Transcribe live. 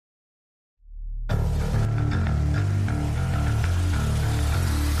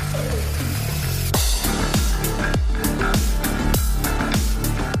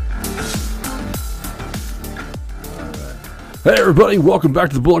Hey everybody, welcome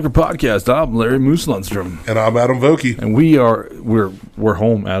back to the Bullhooker Podcast. I'm Larry Moose Lundstrom. And I'm Adam Vokey. And we're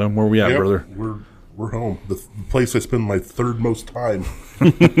home, Adam. Where are we at, brother? We're home. The place I spend my third most time.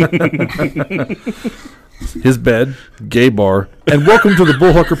 His bed, gay bar, and welcome to the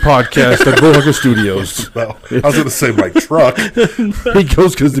Bullhooker Podcast at Bullhooker Studios. Well, I was going to say my truck. He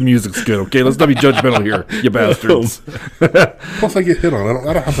goes because the music's good, okay? Let's not be judgmental here, you bastards. Plus, I get hit on.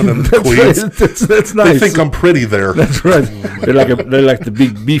 I don't have to know Queens. Right. That's nice. They think I'm pretty there. That's right. They're like the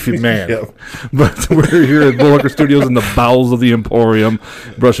big, beefy man. Yep. But we're here at Bullhooker Studios in the bowels of the Emporium,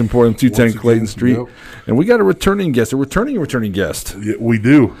 Brush Emporium, 210 Clayton Street. Yep. And we got a returning guest, a returning guest. Yeah, we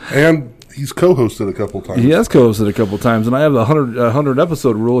do. And he's co-hosted a couple times. He has co-hosted a couple times, and I have the 100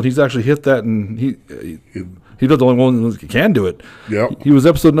 episode rule, and he's actually hit that, and he's not the only one that can do it. Yep. He was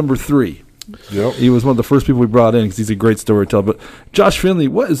episode number 3. Yep. He was one of the first people we brought in because he's a great storyteller. But Josh Finley,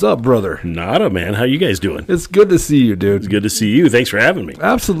 what is up, brother? Nada, man. How you guys doing? It's good to see you, dude. It's good to see you. Thanks for having me.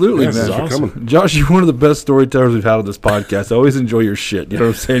 Absolutely, man. Thanks for coming. Josh, you're one of the best storytellers we've had on this podcast. I always enjoy your shit. You know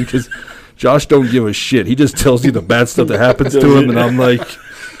what I'm saying? Because Josh don't give a shit. He just tells you the bad stuff that happens to him, and I'm like,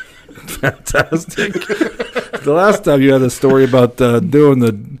 fantastic. The last time you had a story about doing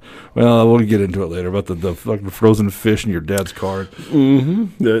the, well, we'll get into it later, about the fucking frozen fish in your dad's car.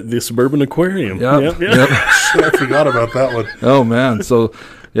 Mm-hmm. The Suburban Aquarium. Yep. I forgot about that one. Oh, man. So,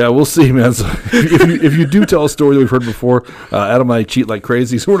 yeah, we'll see, man. So if you do tell a story that we've heard before, Adam and I cheat like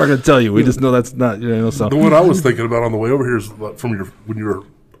crazy, so we're not going to tell you. We just know that's not, so. The one I was thinking about on the way over here is from when you were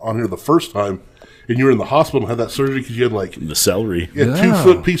on here the first time, and you were in the hospital and had that surgery because you had like the celery, a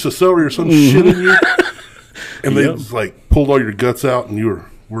 2-foot piece of celery or some shit in you, and they just like pulled all your guts out, and you were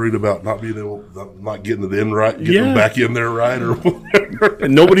worried about not getting it in right, getting them back in there right, or whatever.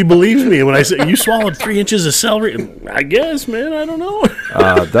 And nobody believes me when I say you swallowed 3 inches of celery. I guess, man, I don't know.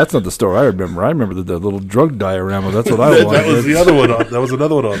 That's not the story I remember. I remember the little drug diorama. That's what I wanted. That was the other one. That was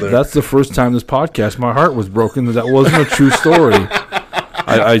another one on there. That's the first time this podcast, my heart was broken. That wasn't a true story.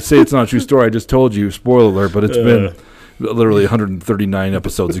 I say it's not a true story. I just told you, spoiler alert, but it's been literally 139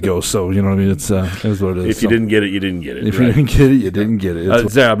 episodes ago. So, you know what I mean? It's what it is. If you didn't get it, you didn't get it. If you didn't get it, you didn't get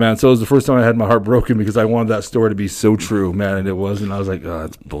it. Yeah, man. So it was the first time I had my heart broken because I wanted that story to be so true, man, and it wasn't. I was like, oh,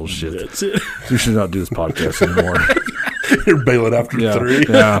 that's bullshit. That's it. We should not do this podcast anymore. You're bailing after 3.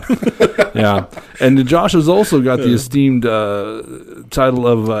 Yeah. And Josh has also got the esteemed title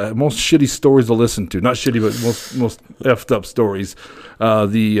of most shitty stories to listen to. Not shitty, but most effed up stories.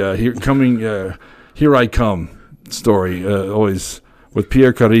 Here I Come story, always with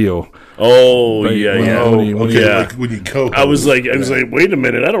Pierre Carrillo. Oh, Right, yeah. Like when you co-host. I was like, wait a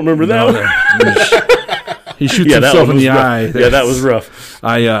minute, I don't remember that one. He shoots himself in the eye. Yeah, that was rough.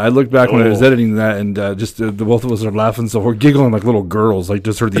 I looked back when I was editing that, and just the both of us are laughing, so we're giggling like little girls, like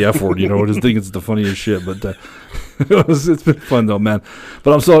just heard the F word, just think it's the funniest shit. But it's been fun though, man.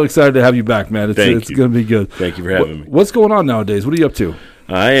 But I'm so excited to have you back, man. It's going to be good. Thank you for having me. What's going on nowadays? What are you up to?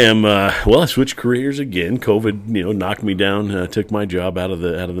 I am. I switched careers again. COVID, knocked me down. Took my job out of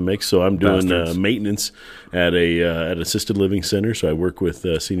the mix. So I'm doing maintenance at an assisted living center. So I work with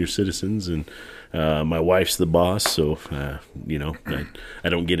senior citizens, and my wife's the boss. So I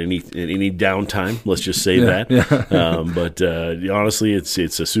don't get any downtime. Let's just say that. Yeah. But honestly, it's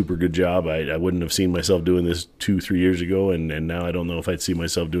a super good job. I wouldn't have seen myself doing this 2-3 years ago, and now I don't know if I'd see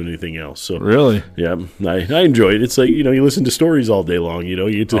myself doing anything else. So really, yeah, I enjoy it. It's like you listen to stories all day long. You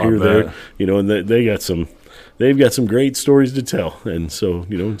get to hear their, and they've got some great stories to tell, and so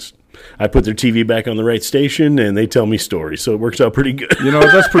I put their TV back on the right station, and they tell me stories, so it works out pretty good.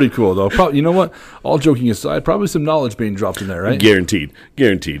 That's pretty cool, though. You know what? All joking aside, probably some knowledge being dropped in there, right? Guaranteed.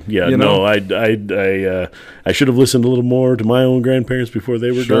 Yeah, I should have listened a little more to my own grandparents before they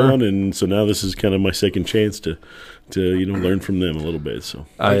were gone, and so now this is kind of my second chance to learn from them a little bit. So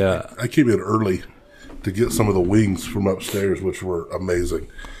I came in early to get some of the wings from upstairs, which were amazing.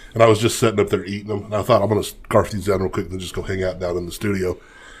 And I was just sitting up there eating them, and I thought, I'm going to scarf these down real quick and then just go hang out down in the studio.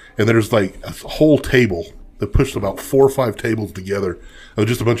 And there's like a whole table that pushed about 4 or 5 tables together of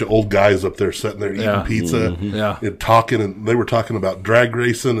just a bunch of old guys up there sitting there eating pizza and talking. And they were talking about drag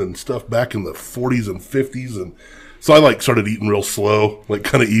racing and stuff back in the 40s and 50s. And so I started eating real slow,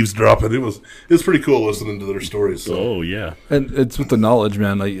 kind of eavesdropping. It was pretty cool listening to their stories. So. Oh, yeah. And it's with the knowledge,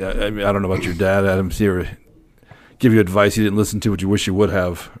 man. I don't know about your dad, Adam. He ever give you advice you didn't listen to, what you wish you would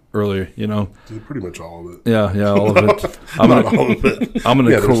have earlier, Pretty much all of it. Yeah, all of it. I'm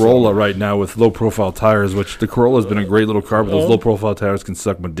in a Corolla right now with low-profile tires, which the Corolla's been a great little car, but those low-profile tires can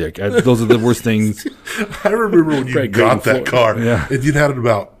suck my dick. Those are the worst things. I remember when you got that car, and you'd had it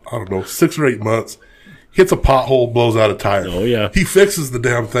about, 6 or 8 months. Hits a pothole, blows out a tire. Oh, yeah. He fixes the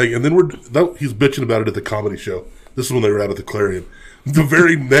damn thing, and then he's bitching about it at the comedy show. This is when they were out at the Clarion. The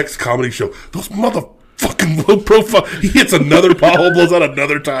very next comedy show, those motherfucking low profile. He hits another pothole, blows out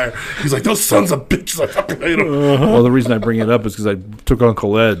another tire. He's like, those sons of bitches, I fucking hate them. Well, the reason I bring it up is because I took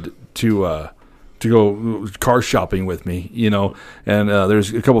Uncle Ed to go car shopping with me, and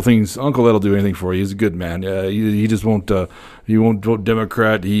there's a couple things. Uncle Ed will do anything for you. He's a good man. He just won't. He won't vote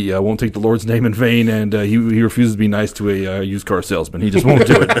Democrat. He won't take the Lord's name in vain, and he refuses to be nice to a used car salesman. He just won't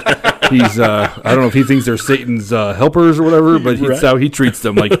do it. He's I don't know if he thinks they're Satan's helpers or whatever, but that's how he treats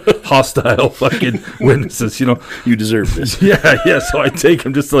them, like hostile fucking witnesses. You deserve this. Yeah. So I take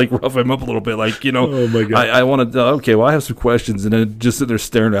him just to rough him up a little bit, Oh my God. I want to. Okay, well I have some questions, and then just sit there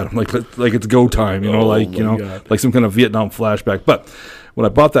staring at him like it's go time, God. like some kind of Vietnam flashback. But when I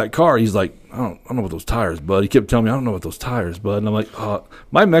bought that car, he's like, I don't know what those tires, bud. He kept telling me, I don't know what those tires, bud. And I'm like,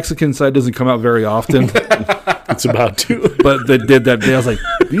 my Mexican side doesn't come out very often. It's about to. But they did that day. I was like,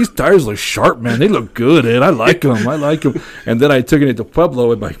 these tires look sharp, man. They look good, Ed. I like them. And then I took it to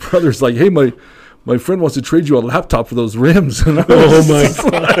Pueblo, and my brother's like, hey, my friend wants to trade you a laptop for those rims. And my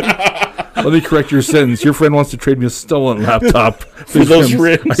God. Let me correct your sentence. Your friend wants to trade me a stolen laptop for those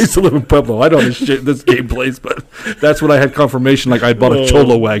rims. I used to live in Pueblo. I don't know this game place, but that's when I had confirmation. Like I bought a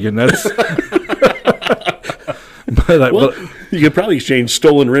Cholo wagon. That's. You could probably exchange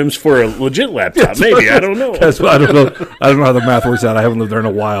stolen rims for a legit laptop. Maybe I don't know. That's what, I don't know. I don't know how the math works out. I haven't lived there in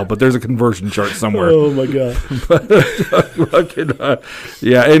a while, but there's a conversion chart somewhere. Oh my God!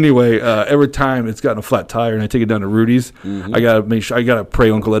 Yeah. Anyway, every time it's gotten a flat tire and I take it down to Rudy's, I gotta make sure. I gotta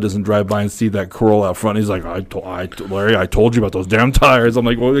pray Uncle Ed doesn't drive by and see that Corolla out front. He's like, Larry, I told you about those damn tires. I'm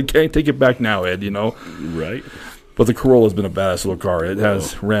like, well, I can't take it back now, Ed. Right. But the Corolla's been a badass little car. It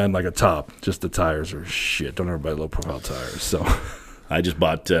has ran like a top. Just the tires are shit. Don't ever buy low-profile tires. So I just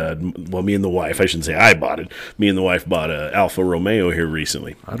bought, me and the wife, I shouldn't say I bought it. Me and the wife bought a Alfa Romeo here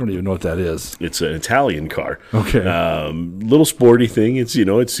recently. I don't even know what that is. It's an Italian car. Okay. Little sporty thing. It's,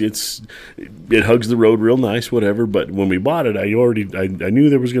 it hugs the road real nice, whatever. But when we bought it, I knew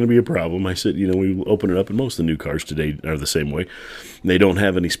there was going to be a problem. I said, we open it up, and most of the new cars today are the same way. They don't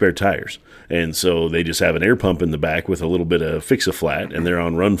have any spare tires. And so they just have an air pump in the back with a little bit of fix-a-flat, and they're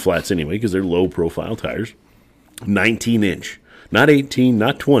on run flats anyway because they're low-profile tires. 19-inch. Not 18,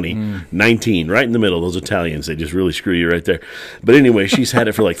 not 20, 19, right in the middle. Those Italians, they just really screw you right there. But anyway, she's had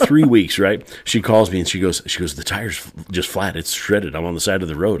it for like 3 weeks, right? She calls me and she goes, the tire's just flat. It's shredded. I'm on the side of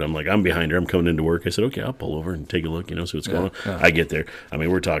the road. I'm like, I'm behind her. I'm coming into work. I said, okay, I'll pull over and take a look, see what's going on. Yeah. I get there. I mean,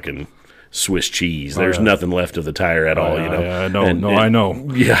 we're talking Swiss cheese. There's nothing left of the tire at all, Yeah, I know.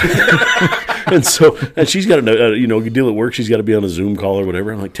 Yeah. and she's got to, deal at work. She's got to be on a Zoom call or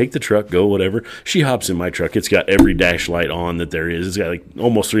whatever. I'm like, take the truck, go, whatever. She hops in my truck. It's got every dash light on that there is. It's got like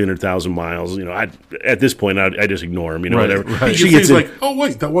almost 300,000 miles. At this point, I just ignore them, whatever. Right. She gets like, oh,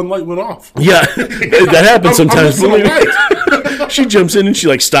 wait, that one light went off. Yeah, that happens sometimes. She jumps in and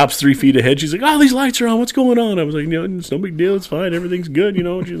she stops 3 feet ahead. She's like, oh, these lights are on. What's going on? I was like, it's no big deal. It's fine. Everything's good.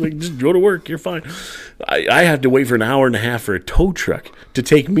 She's like, just go to work. You're fine. I have to wait for an hour and a half for a tow truck to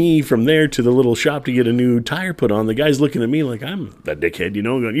take me from there to the little shop to get a new tire put on. The guy's looking at me like I'm a dickhead,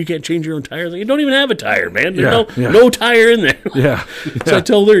 going, you can't change your own tire. Like, you don't even have a tire, man. There's no tire in there. Yeah. So I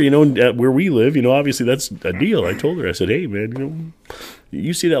told her, where we live, obviously that's a deal. I told her, I said, hey, man,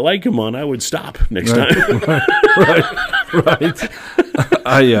 you see that light come on, I would stop next time. Right.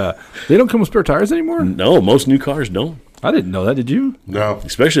 They don't come with spare tires anymore? No, most new cars don't. I didn't know that. Did you? No.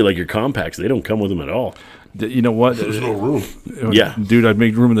 Especially like your compacts. They don't come with them at all. You know what? There's no room. Yeah. Dude, I'd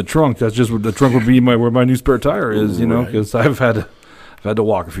make room in the trunk. That's just what the trunk would be where my new spare tire is, because I've had to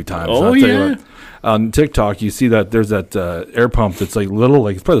walk a few times. Oh, yeah. You what, on TikTok, you see that there's that air pump that's little,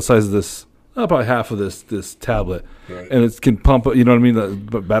 it's probably the size of this, about half of this tablet. Right. And it can pump, you know what I mean,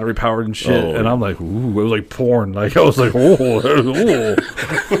 the battery powered and shit. Oh. And I'm like, ooh, it was like porn. I was like, oh.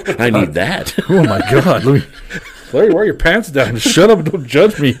 I need that. Oh, my God. Larry, wear your pants down. Shut up and don't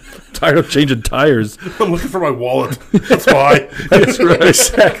judge me. I'm tired of changing tires. I'm looking for my wallet. That's why. That's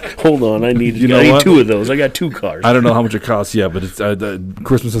right. Hold on. I need 2 of those. I got 2 cars. I don't know how much it costs yet, but it's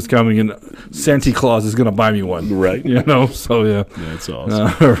Christmas is coming and Santa Claus is going to buy me one. Right. So yeah. That's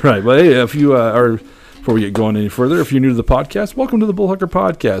awesome. All right. But hey, if you before we get going any further, if you're new to the podcast, welcome to the Bullhucker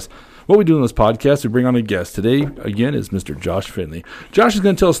Podcast. What we do in this podcast, we bring on a guest. Today, again, is Mr. Josh Finley. Josh is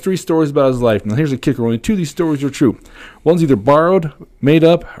going to tell us 3 stories about his life. Now, here's a kicker. Only 2 of these stories are true. One's either borrowed, made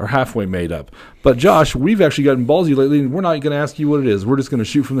up, or halfway made up. But, Josh, we've actually gotten ballsy lately, and we're not going to ask you what it is. We're just going to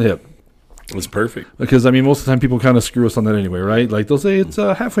shoot from the hip. That's perfect. Because, most of the time people kind of screw us on that anyway, right? Like, they'll say it's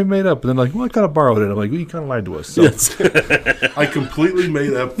halfway made up, and then like, well, I kind of borrowed it. I'm like, well, you kind of lied to us. So. Yes. I completely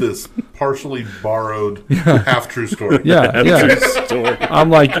made up this partially borrowed, half true story. Yeah. I'm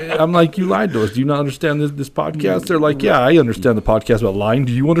like, you lied to us. Do you not understand this podcast? They're like, yeah, I understand the podcast about lying.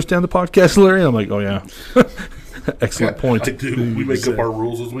 Do you understand the podcast, Larry? I'm like, oh yeah. Excellent point. I do. We make up our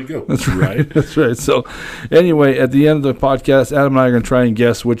rules as we go. That's right. That's right. So, anyway, at the end of the podcast, Adam and I are going to try and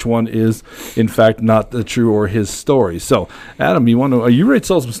guess which one is, in fact, not the true or his story. So, Adam, are you ready to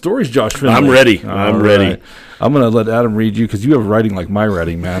tell some stories, Josh Finley? I'm ready. I'm ready. I'm going to let Adam read you because you have writing like my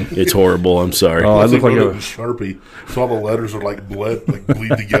writing, man. It's horrible. I'm sorry. I look like a Sharpie, so all the letters are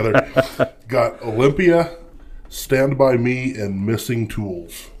bleed together. Got Olympia, Stand By Me, and Missing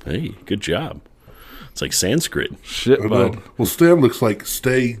Tools. Hey, good job. It's like Sanskrit. Shit, bud. Well, Stan looks like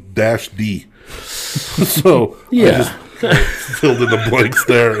stay-D. So yeah. I just filled in the blanks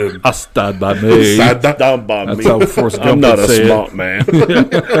there. And I stand by me. Stand by me. That's how Forrest Gump I'm not a say smart man.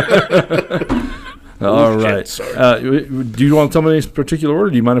 All right. Do you want to tell me any particular order?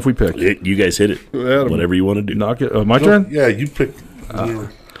 Do you mind if we pick? You guys hit it. Whatever you want to do. Knock it. My turn? Yeah, you picked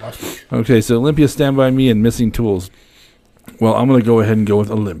last week. Okay, so Olympia, Stand By Me, and Missing Tools. Well, I'm going to go ahead and go with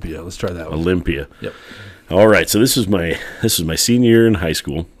Olympia. Let's try that one. Olympia. Yep. All right. So this was my senior year in high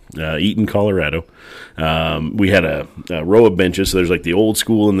school, Eaton, Colorado. We had a row of benches. So there's like the old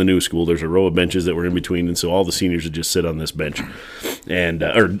school and the new school. There's a row of benches that were in between, and so all the seniors would just sit on this bench, and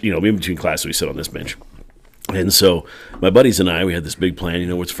in between classes we sit on this bench. And so my buddies and I, we had this big plan.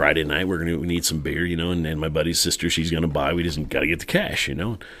 It's Friday night. We need some beer, and my buddy's sister, she's going to buy. We just got to get the cash,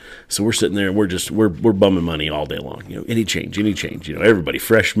 So we're sitting there and we're bumming money all day long. Any change. Everybody,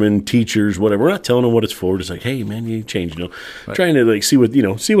 freshmen, teachers, whatever. We're not telling them what it's for. Just like, hey man, you need change. Right. Trying to see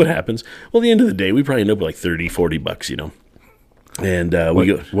what happens. Well, at the end of the day, we probably end up with like $30-$40. And we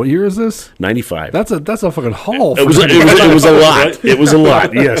go. What year is this? 95. That's a fucking haul. It was a lot. It was a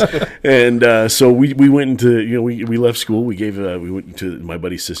lot. Yes. And so we went into we left school. We went to my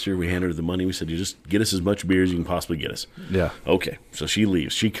buddy's sister. We handed her the money. We said, you just get us as much beer as you can possibly get us. Yeah. Okay. So she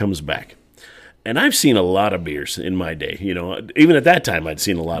leaves. She comes back. And I've seen a lot of beers in my day. Even at that time, I'd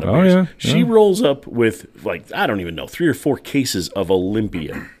seen a lot of beers. Yeah. She rolls up with I don't even know, 3 or 4 cases of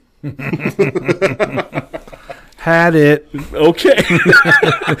Olympia. Had it. Okay.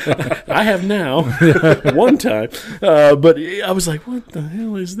 I have now. One time. But I was like, what the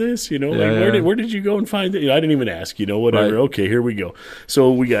hell is this? Where did you go and find it? I didn't even ask, whatever. Right. Okay, here we go.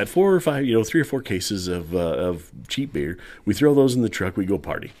 So we got 4 or 5, 3 or 4 cases of cheap beer. We throw those in the truck. We go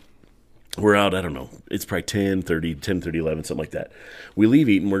party. We're out, I don't know, it's probably 10:30, 11, something like that. We leave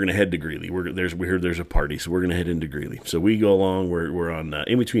Eaton, we're going to head to Greeley. We heard there's a party, so we're going to head into Greeley. So we go along, we're on,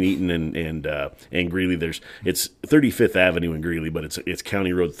 in between Eaton and Greeley, it's 35th Avenue in Greeley, but it's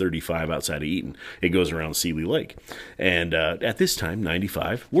County Road 35 outside of Eaton. It goes around Seeley Lake. And at this time,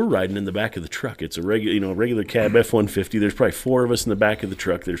 95, we're riding in the back of the truck. It's a regular cab F-150. There's probably 4 of us in the back of the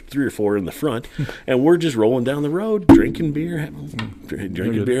truck. There's 3 or 4 in the front. And we're just rolling down the road, drinking beer,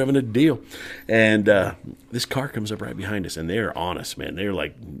 having a deal. And this car comes up right behind us, and they're on us, man. They're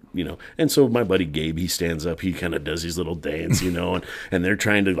like, and so my buddy Gabe, he stands up, he kind of does his little dance, and they're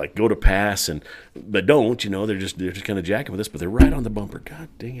trying to go to pass, but don't, they're just kind of jacking with us, but they're right on the bumper. God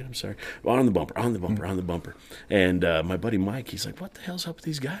dang it, I'm sorry. On the bumper. And my buddy Mike, he's like, what the hell's up with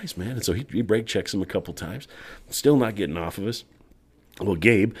these guys, man? And so he brake checks them a couple times, still not getting off of us. Well,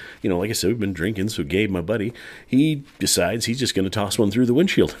 Gabe, like I said, we've been drinking, so Gabe, my buddy, he decides he's just going to toss one through the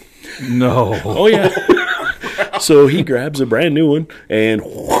windshield. No. Oh, yeah. So he grabs a brand new one and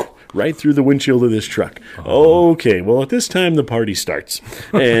right through the windshield of this truck. Okay, well, at this time, the party starts.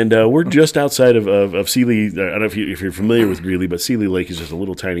 And we're just outside of Seeley. I don't know if you're familiar with Greeley, but Seeley Lake is just a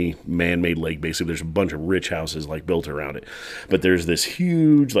little tiny man-made lake. Basically, there's a bunch of rich houses built around it. But there's this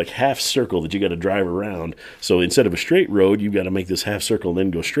huge half circle that you got to drive around. So instead of a straight road, you've got to make this half circle and then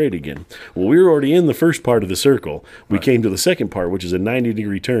go straight again. Well, we were already in the first part of the circle. We came to the second part, which is a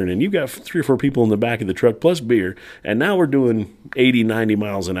 90-degree turn. And you've got 3 or 4 people in the back of the truck plus beer. And now we're doing 80, 90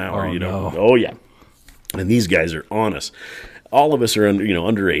 miles an hour. No. Oh, yeah. And these guys are on us. All of us are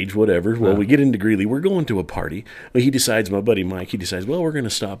underage, whatever. Well, we get into Greeley. We're going to a party. Well, my buddy Mike, well, we're going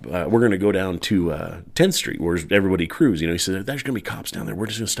to stop. We're going to go down to 10th Street where everybody crews. He said, there's going to be cops down there. We're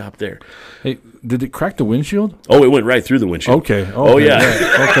just going to stop there. Hey, did it crack the windshield? Oh, it went right through the windshield. Okay. Oh, yeah.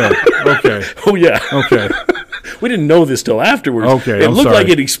 Okay. Oh, yeah. Okay. We didn't know this till afterwards. Okay, it looked like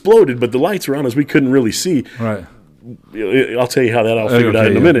it exploded, but the lights were on us. We couldn't really see. Right. I'll tell you how that all figured out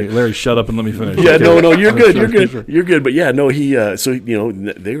in a minute. Larry, shut up and let me finish. Yeah, no, you're good, you're good. But yeah, no,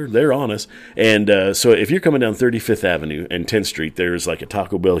 they're on us, and so if you're coming down 35th Avenue and 10th Street, there's a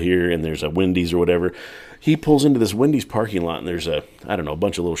Taco Bell here, and there's a Wendy's or whatever. he pulls into this Wendy's parking lot, and there's a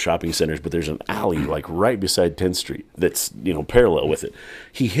bunch of little shopping centers, but there's an alley like right beside 10th Street that's, parallel with it.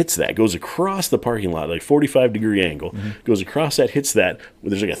 He hits that, goes across the parking lot, like 45-degree angle, goes across that, hits that.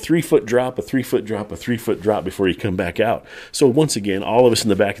 There's like a 3-foot drop, a 3-foot drop, a 3-foot drop before you come back out. So once again, all of us in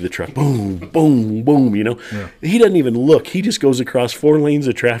the back of the truck, boom, boom, boom, Yeah. He doesn't even look. He just goes across 4 lanes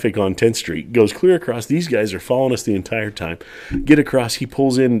of traffic on 10th Street, goes clear across. These guys are following us the entire time. Get across. He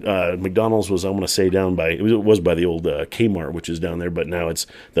pulls in. McDonald's was, I want to say, down by, it was by the old Kmart, which is down there, but now it's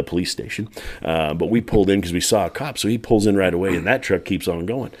the police station. But we pulled in because we saw a cop, so he pulls in right away, and that truck keeps on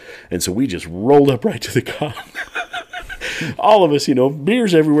going. And so we just rolled up right to the cop. All of us,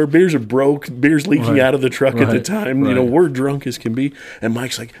 beers everywhere. Beers are broke. Beers leaking out of the truck at the time. We're drunk as can be. And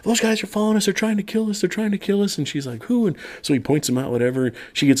Mike's like, those guys are following us. They're trying to kill us. They're trying to kill us. And she's like, who? And so he points them out, whatever.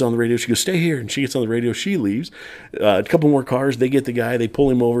 She gets on the radio. She goes, stay here. And she gets on the radio. She leaves. A couple more cars. They get the guy. They pull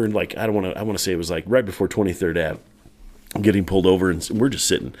him over. And I want to say it was like right before 23rd Ave. Getting pulled over, and we're just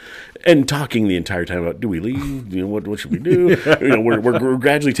sitting and talking the entire time about, do we leave? What should we do? We're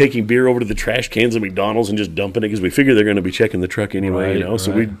gradually taking beer over to the trash cans at McDonald's and just dumping it because we figure they're going to be checking the truck anyway.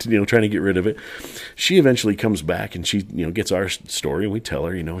 So we trying to get rid of it. She eventually comes back and she gets our story, and we tell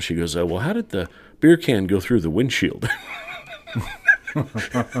her. She goes, well, how did the beer can go through the windshield?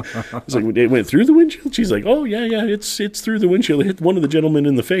 It's like, it went through the windshield? She's like, oh, yeah, it's through the windshield. It hit one of the gentlemen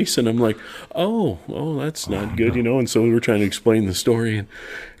in the face. And I'm like, oh, that's not good, And so we were trying to explain the story.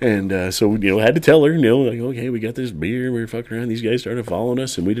 And so, had to tell her, like, okay, we got this beer. We were fucking around. These guys started following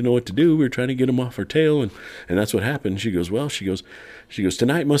us, and we didn't know what to do. We were trying to get them off our tail, and that's what happened. She goes,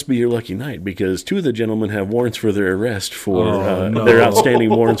 tonight must be your lucky night because 2 of the gentlemen have warrants for their arrest for their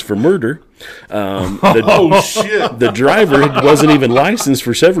outstanding warrants for murder. Shit. The driver wasn't even licensed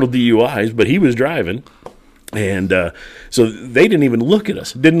for several DUIs, but he was driving. And so they didn't even look at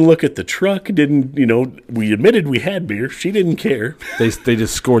us. Didn't look at the truck. Didn't, we admitted we had beer. She didn't care. They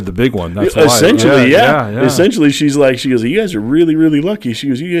just scored the big one. That's essentially, yeah. Essentially, she goes, you guys are really, really lucky. She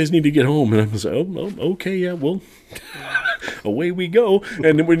goes, you guys need to get home. And I was like, oh okay, yeah, well. Away we go,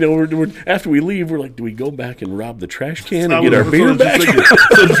 and then we're after we leave, we're like, do we go back and rob the trash can and get our beer back?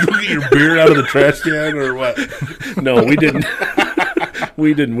 So did you get your beer out of the trash can or what? No, we didn't.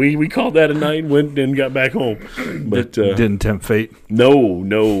 We didn't. We called that a night, went and got back home. But didn't tempt fate. No.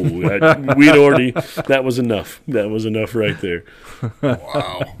 We'd already. That was enough. That was enough right there.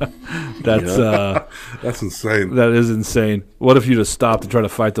 Wow. That's insane. That is insane. What if you just stopped and tried to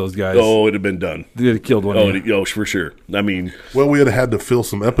fight those guys? Oh, it'd have been done. They'd have killed one. Oh, for sure. I mean, well, we would have had to fill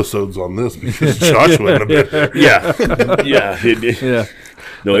some episodes on this because Josh would have been there. Yeah.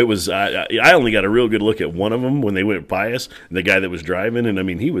 No, it was. I only got a real good look at one of them when they went by us. The guy that was driving, and I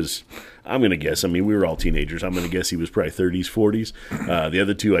mean, he was. I'm going to guess. I mean, we were all teenagers. I'm going to guess he was probably 30s, 40s. The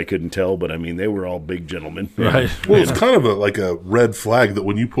other 2 I couldn't tell, but I mean, they were all big gentlemen. Right. Well, it's kind of like a red flag that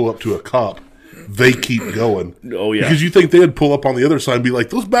when you pull up to a cop, they keep going. Oh yeah, because you think they'd pull up on the other side and be like,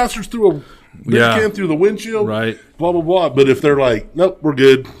 "Those bastards threw a beer can through the windshield," right? Blah blah blah. But if they're like, "Nope, we're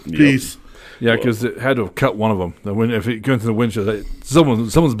good, peace." Yeah, because it had to have cut one of them. If it went to the windshield,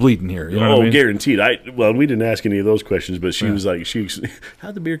 someone's bleeding here. You know what I mean? Guaranteed. We didn't ask any of those questions, but she was like,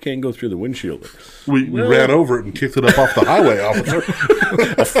 how'd the beer can go through the windshield? We ran over it and kicked it up off the highway, officer.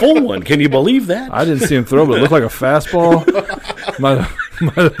 A full one. Can you believe that? I didn't see him throw, but it looked like a fastball. Might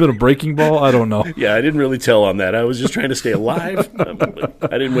have been a breaking ball. I don't know. Yeah, I didn't really tell on that. I was just trying to stay alive.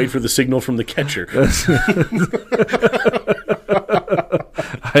 I didn't wait for the signal from the catcher.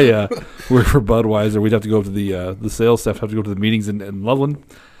 We're for Budweiser. We'd have to go to the sales staff have to go to the meetings in Loveland,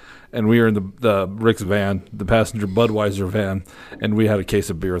 and we were in the Rick's van, the passenger Budweiser van, and we had a case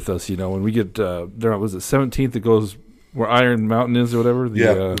of beer with us. And we get there was it 17th that goes where Iron Mountain is or whatever.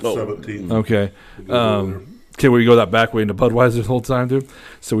 17th. Okay. Okay, we go that back way into Budweiser the whole time, dude.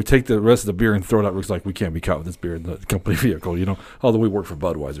 So we take the rest of the beer and throw it out. Rick's like, we can't be caught with this beer in the company vehicle, although we work for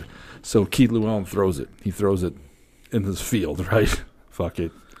Budweiser. So Keith Llewellyn throws it. He throws it in his field, right? Fuck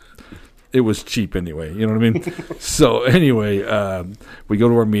it. It was cheap anyway, you know what I mean? So anyway, we go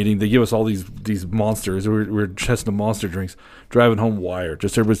to our meeting. They give us all these monsters. We're testing the monster drinks. Driving home, wire.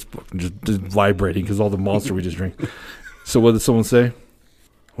 Just everybody's just vibrating because all the monster we just drink. So what did someone say?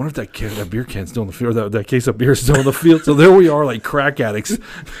 I wonder if that beer can's still in the field, that case of beer is still in the field. So there we are, like crack addicts.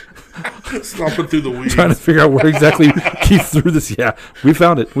 Stomping through the weeds. Trying to figure out where exactly Keith threw this. Yeah, we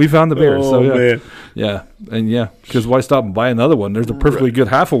found it. We found the beer. Oh, so, yeah. Man. Yeah, and because why stop and buy another one? There's a perfectly good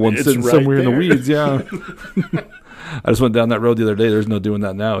half of one sitting somewhere in the weeds. Yeah. I just went down that road the other day. There's no doing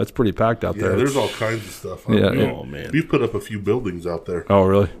that now. It's pretty packed out there. There's all kinds of stuff. Yeah. Oh, man. We've put up a few buildings out there. Oh,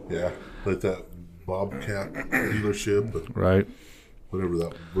 really? Yeah. Like that Bobcat dealership. Right. Whatever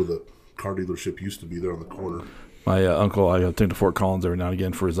that, where the car dealership used to be there on the corner. My uncle, I take to Fort Collins every now and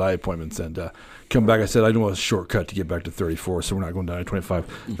again for his eye appointments, and come back. I said, I know a shortcut to get back to 34, so we're not going down to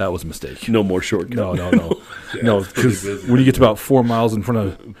 25. That was a mistake. No more shortcut. No. Yeah, No, because when you get to about 4 miles in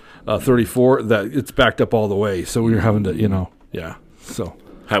front of 34, that it's backed up all the way. So we were having to, so.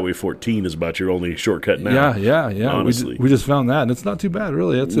 Highway 14 is about your only shortcut now. Yeah. Honestly. We just found that, and it's not too bad,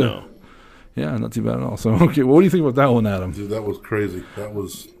 really. Yeah, not too bad at all. So, okay, well, what do you think about that one, Adam? Dude, that was crazy. That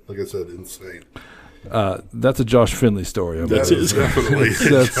was, like I said, insane. That's a Josh Finley story. That's it. Definitely.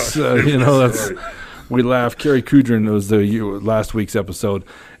 That's we laugh. Kerry Kudrin was last week's episode,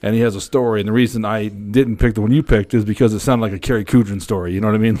 and he has a story. And the reason I didn't pick the one you picked is because it sounded like a Kerry Kudrin story. You know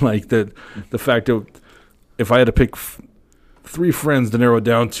what I mean? Like that. The fact that if I had to pick 3 friends to narrow it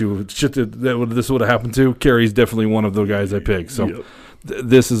down to shit that this would have happened to, Kerry's definitely one of the guys I picked. So. Yep.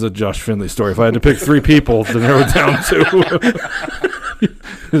 This is a Josh Finley story. If I had to pick 3 people to narrow it down to,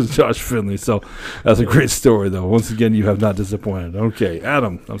 it's Josh Finley. So that's a great story, though. Once again, you have not disappointed. Okay,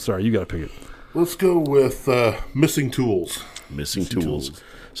 Adam, I'm sorry. You got to pick it. Let's go with missing tools. Missing tools.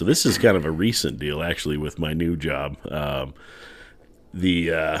 So this is kind of a recent deal, actually, with my new job. My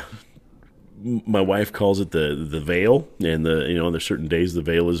wife calls it the veil, and there's certain days the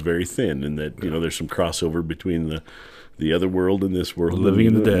veil is very thin, and that there's some crossover between the other world and this world. Living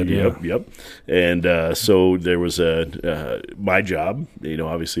in the dead, Yep. And so there was my job,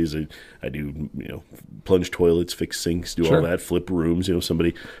 obviously is I do, plunge toilets, fix sinks, do all that, flip rooms.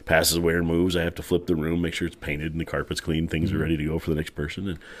 Somebody passes away or moves, I have to flip the room, make sure it's painted and the carpet's clean, things are ready to go for the next person.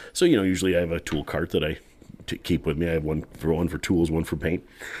 And so, usually I have a tool cart that I keep with me. I have one for tools, one for paint.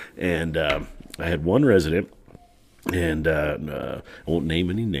 And I had one resident, and I won't name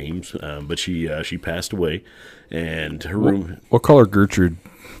any names, but she passed away, and her room. We'll call her Gertrude.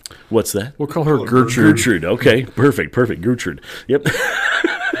 What's that? We'll call her Gertrude. Gertrude. Okay, perfect. Gertrude. Yep.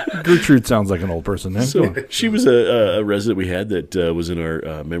 Gertrude sounds like an old person name. So she was a resident we had that was in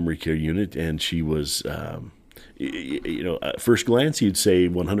our memory care unit, and she was. At first glance, you'd say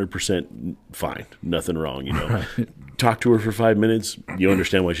 100% fine, nothing wrong. Right. Talk to her for 5 minutes, you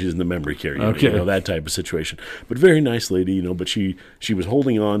understand why she's in the memory care unit. Okay. That type of situation. But very nice lady, But she was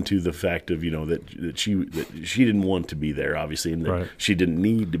holding on to the fact of that she didn't want to be there, obviously, and that she didn't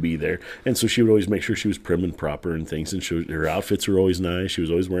need to be there. And so she would always make sure she was prim and proper and things. And her outfits were always nice. She was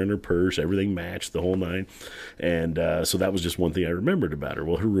always wearing her purse. Everything matched, the whole nine. And so that was just one thing I remembered about her.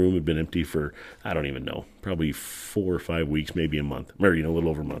 Well, her room had been empty for I don't even know, probably 4 or 5 weeks, maybe a month, or a little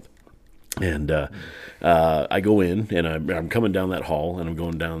over a month. And I go in, and I'm coming down that hall, and I'm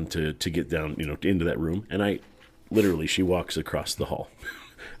going down to get down, into that room. And she walks across the hall.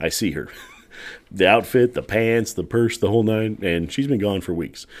 I see her. The outfit, the pants, the purse, the whole nine, and she's been gone for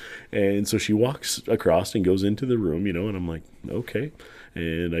weeks. And so she walks across and goes into the room, and I'm like, okay.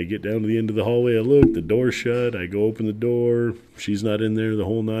 And I get down to the end of the hallway. I look, the door's shut. I go open the door. She's not in there, the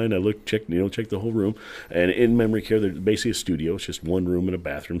whole nine. I look, check the whole room. And in memory care, there's basically a studio. It's just one room and a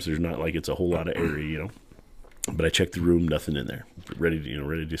bathroom, so there's not like it's a whole lot of area, But I check the room, nothing in there,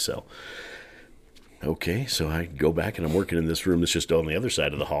 ready to sell. Okay, so I go back and I'm working in this room that's just on the other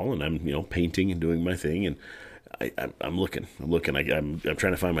side of the hall, and I'm painting and doing my thing, and I'm looking. I'm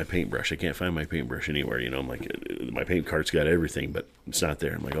trying to find my paintbrush. I can't find my paintbrush anywhere. I'm like, my paint cart's got everything, but it's not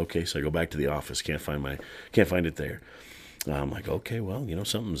there. I'm like, okay, so I go back to the office. Can't find it there. I'm like, okay, well,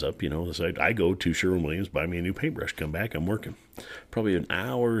 something's up. So I go to Sherwin-Williams, buy me a new paintbrush, come back, I'm working. Probably an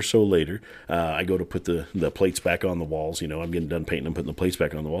hour or so later, I go to put the plates back on the walls. I'm getting done painting them, putting the plates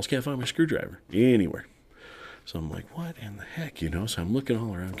back on the walls. Can't find my screwdriver anywhere. So I'm like, what in the heck, So I'm looking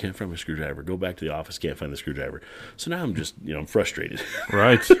all around, can't find my screwdriver. Go back to the office, can't find the screwdriver. So now I'm just, I'm frustrated.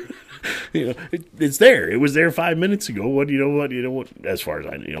 Right. It's there. It was there 5 minutes ago. What, as far as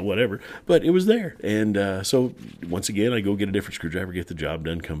I know, whatever. But it was there. And so once again, I go get a different screwdriver, get the job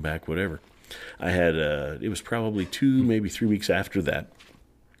done, come back, whatever. I had, it was probably 2, maybe 3 weeks after that.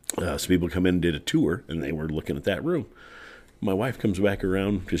 Some people come in and did a tour, and they were looking at that room. My wife comes back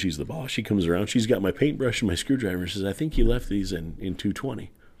around because she's the boss. She comes around. She's got my paintbrush and my screwdriver and says, I think you left these in 220.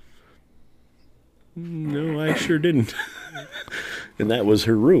 No, I sure didn't. And that was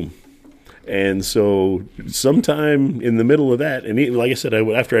her room. And so sometime in the middle of that, and like I said,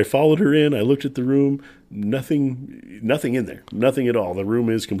 after I followed her in, I looked at the room, nothing in there, nothing at all. The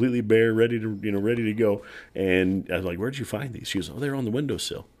room is completely bare, ready to go. And I was like, where'd you find these? She goes, they're on the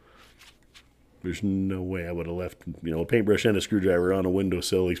windowsill. There's no way I would have left, a paintbrush and a screwdriver on a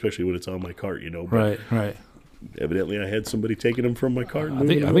windowsill, especially when it's on my cart, But Right. evidently I had somebody taking them from my car. And I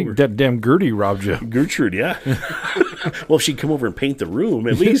think that damn Gertie robbed you. Gertrude, yeah. Well, if she'd come over and paint the room,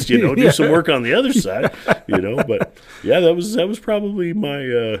 at least, do some work on the other side, But yeah, that was probably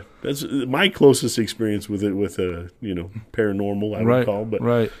that's my closest experience with it, with paranormal, I would call. But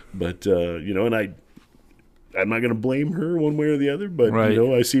and I'm not going to blame her one way or the other. But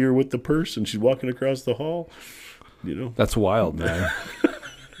I see her with the purse and she's walking across the hall. That's wild, man.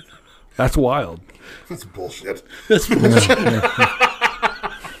 That's wild. That's bullshit. That's bullshit.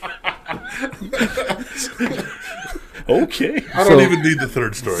 Okay. I don't even need the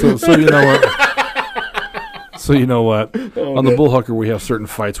third story. So you know what? On the Bullhucker, we have certain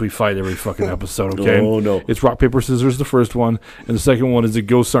fights we fight every fucking episode, okay? Oh, no. It's rock, paper, scissors, the first one. And the second one is the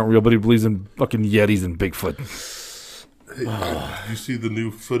ghosts aren't real, but he believes in fucking Yetis and Bigfoot. Hey, did you see the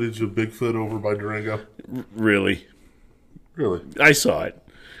new footage of Bigfoot over by Durango? Really? Really? I saw it.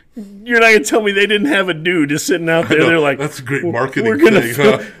 You're not going to tell me they didn't have a dude just sitting out there. They're like, that's a great marketing thing,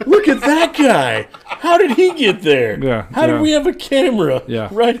 huh? Look at that guy. How did he get there? Yeah. How did we have a camera? Yeah.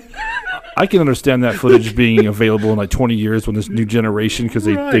 Right? I can understand that footage being available in like 20 years when this new generation, because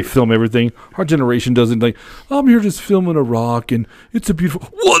they film everything. Our generation doesn't like, I'm here just filming a rock and it's a beautiful.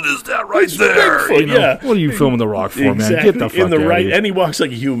 What is that right there? Bigfoot, yeah. What are you filming the rock for, exactly. man? Get the fuck in the out right, of here. and he walks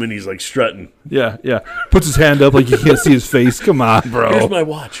like a human. He's like strutting. Yeah. Puts his hand up like you can't see his face. Come on, bro. Here's my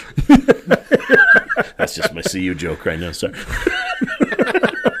watch. That's just my CU joke right now. Sorry.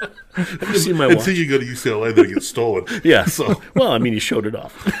 Have you seen my watch? Until you go to UCLA, then it gets stolen. Yeah. Well, I mean, you showed it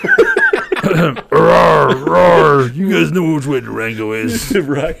off. Roar, roar. You guys know which way Durango is.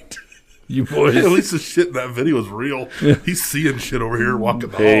 Right. You boys. At least the shit in that video is real. Yeah. He's seeing shit over here walking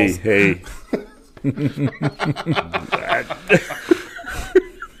the halls. Hey.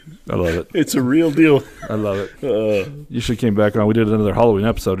 I love it. It's a real deal. I love it. You should have came back on. We did another Halloween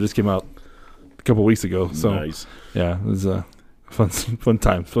episode. It just came out a couple weeks ago. So nice. Yeah, it was fun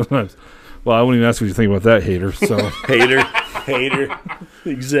times. Well, I wouldn't even ask what you think about that, hater. So hater.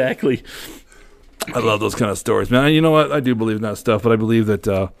 Exactly. I love those kind of stories, man. You know what? I do believe in that stuff, but I believe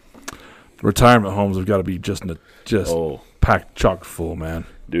that retirement homes have got to be just packed chock full, man.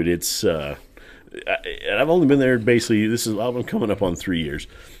 Dude, it's I've only been there basically. I'm coming up on 3 years,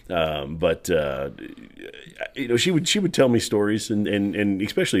 but she would tell me stories, and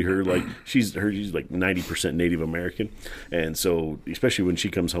especially her, like she's like 90% Native American, and so especially when she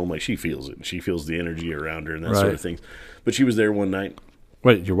comes home, like she feels it. She feels the energy around her and that sort of thing. But she was there one night.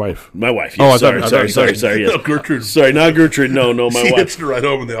 Wait, your wife? My wife. Yes. Sorry. Yes. No, Gertrude. Sorry, not Gertrude. No, my wife. She hits her right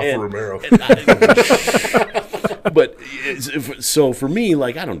home in the Alfa Romero. But so for me,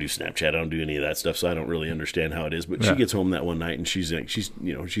 like I don't do Snapchat, I don't do any of that stuff, so I don't really understand how it is. But she gets home that one night and she's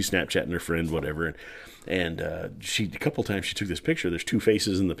Snapchatting her friend, whatever, and she a couple times she took this picture. There's two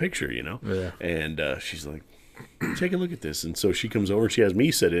faces in the picture, and she's like, take a look at this. And so she comes over, she has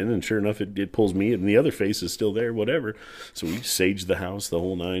me sit in, and sure enough, it pulls me, and the other face is still there, whatever. So we saged the house, the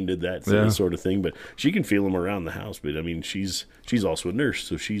whole nine, did that sort of thing. But she can feel them around the house. But I mean, she's also a nurse,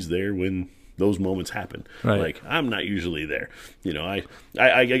 so she's there when those moments happen. Right. Like I'm not usually there.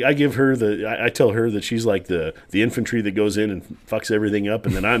 I give her I tell her that she's like the infantry that goes in and fucks everything up,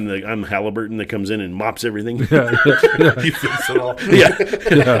 and then I'm Halliburton that comes in and mops everything. Yeah. He fix it all. Yeah.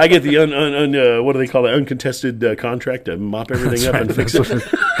 I get the what do they call it, uncontested contract to mop everything up and fix it.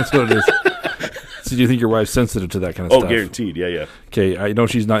 That's what it is. So do you think your wife's sensitive to that kind of stuff? Oh, guaranteed. Yeah. Okay, I know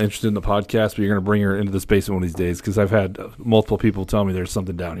she's not interested in the podcast, but you're going to bring her into this basement one of these days, because I've had multiple people tell me there's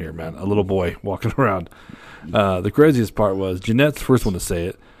something down here, man. A little boy walking around. The craziest part was Jeanette's the first one to say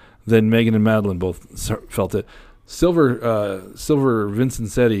it. Then Megan and Madeline both felt it. Silver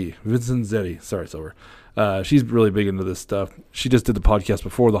Vincenzetti. Sorry, Silver. She's really big into this stuff. She just did the podcast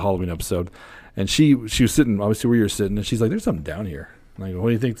before the Halloween episode, and she was sitting, obviously where you're sitting, and she's like, there's something down here. And I go, what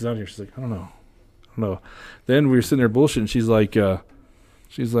do you think is down here? She's like, I don't know. Then we were sitting there bullshitting. She's like,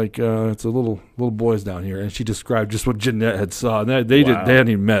 it's a little boys down here, and she described just what Jeanette had saw. And they hadn't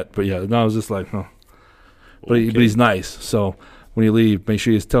even met, but yeah. And I was just like, oh. But he's nice. So when you leave, make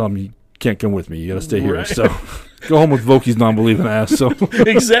sure you tell him you can't come with me. You got to stay here. So go home with Vokey's non-believing ass. So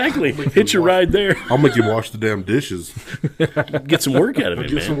exactly, hit your ride there. I'll make you wash the damn dishes. Get some work out of it,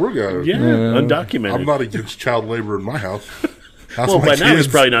 man. Get some work out of it. Yeah, undocumented. I'm not against child labor in my house. Well, by now he's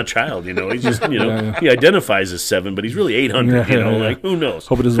probably not child, He's just, he identifies as 7, but he's really 800, like, who knows?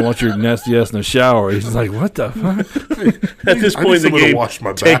 Hope he doesn't want your nasty ass in the shower. He's like, what the fuck? At this point in the game, wash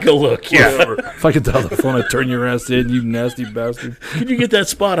my take a look. Yeah. If I could tell the phone, I'd turn your ass in, you nasty bastard. Can you get that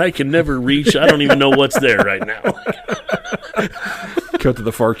spot I can never reach? I don't even know what's there right now. cut to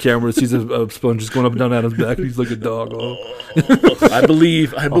the far camera, sees a sponge just going up and down Adam's back. And he's like a dog. Oh. I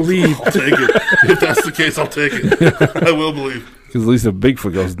believe. I'll take it. If that's the case, I'll take it. I will believe. Because at least if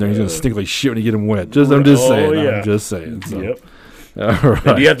Bigfoot goes in there, he's going to stink like shit when you get him wet. I'm just saying. Yeah. I'm just saying. So. Yep. All right.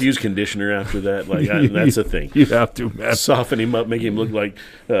 And do you have to use conditioner after that? Like that's a thing. You have to, man. Soften him up, make him look like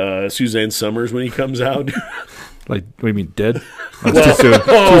Suzanne Summers when he comes out. Like, what do you mean, dead? That's too soon.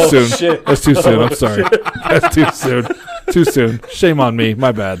 Too soon. Shit. That's too soon. I'm sorry. That's too soon. Too soon. Shame on me.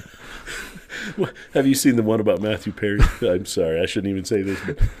 My bad. Have you seen the one about Matthew Perry? I'm sorry, I shouldn't even say this,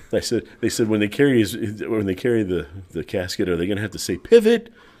 but they said when they carry the casket, are they going to have to say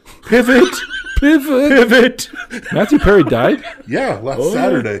pivot, pivot, pivot, pivot? Matthew Perry died? Yeah, last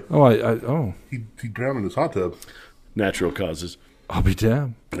Saturday. Oh, He drowned in his hot tub. Natural causes. I'll be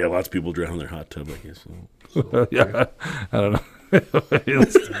damned. Yeah, lots of people drown in their hot tub, I guess. Yeah, I don't know.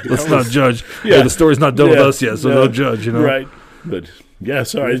 let's not judge. Yeah. Hey, the story's not done with us yet, so no judge, you know? Right. But, yeah,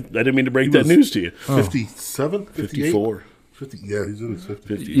 sorry, I didn't mean to break that news to you. 57? 54. 50, yeah, he's in his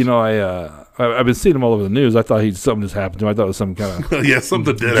 50s. You know, I've been seeing him all over the news. I thought something just happened to him. I thought it was some kind of... yeah,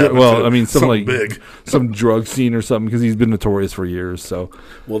 something did happen. Well, I mean, something like big. some drug scene or something, because he's been notorious for years. So,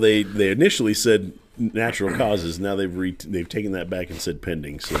 well, they initially said natural causes. Now they've taken that back and said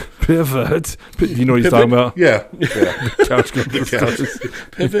pending. So pivot. You know what he's talking about? Yeah. Couch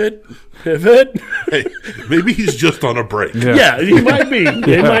Pivot. Hey, maybe he's just on a break. Yeah, he might be.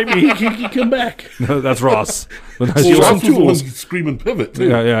 It might be. He can come back. No, that's Ross. Ross was the one screaming pivot, too.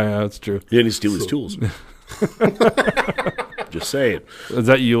 Yeah, that's true. He didn't steal his tools. Just saying. Is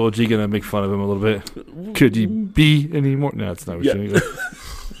that you, OG, going to make fun of him a little bit? Could he be anymore? No, that's not what you're going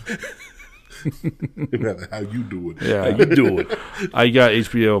How you doing? Yeah, how you doing? I got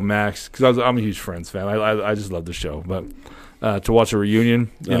HBO Max because I'm a huge Friends fan. I just love the show, but to watch a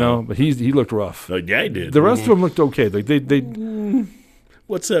reunion, you know, but he looked rough. Yeah, he did. The rest of them looked okay. Like they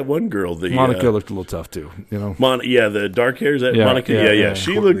what's that one girl? Monica looked a little tough too. You know, the dark hair. Is that Monica? Yeah.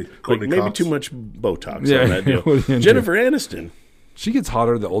 She looked like maybe too much Botox on that deal. Jennifer Aniston. She gets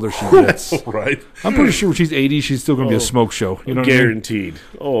hotter the older she gets. Right. I'm pretty sure when she's 80, she's still going to be a smoke show. You know, guaranteed.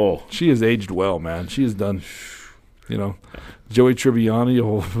 What I mean? Oh, she has aged well, man. She is done. You know, Joey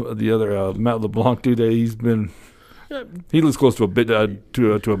Tribbiani, the other Matt LeBlanc dude. He lives close to a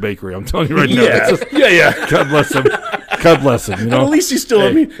bakery. I'm telling you right now. Yeah. God bless him. God bless him. You know, at least he's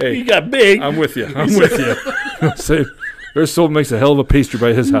still. He got big. I'm with you. Say, their soul makes a hell of a pastry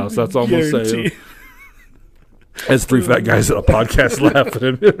by his house. That's all I'm gonna say. As three fat guys at a podcast laughing at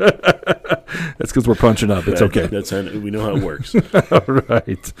him. That's because we're punching up. It's okay. We know how it works. All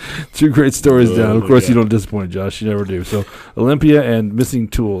right. Two great stories down. Of course, you don't disappoint, Josh. You never do. So, Olympia and missing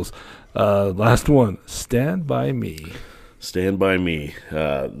tools. Last one. Stand By Me. Stand By Me.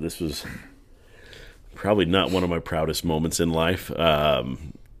 This was probably not one of my proudest moments in life. I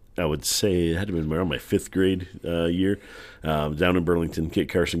would say it had to have been around my fifth grade year down in Burlington, Kit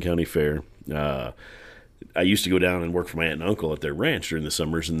Carson County Fair. I used to go down and work for my aunt and uncle at their ranch during the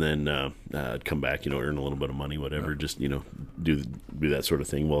summers, and then I'd come back, earn a little bit of money, whatever, just, do that sort of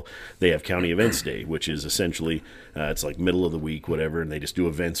thing. Well, they have County Events Day, which is essentially, it's like middle of the week, whatever, and they just do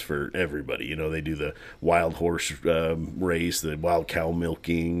events for everybody. They do the wild horse race, the wild cow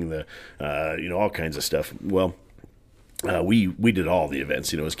milking, the all kinds of stuff. Well, we did all the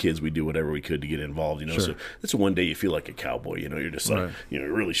events, as kids. We do whatever we could to get involved, Sure. So that's one day you feel like a cowboy, you're just like,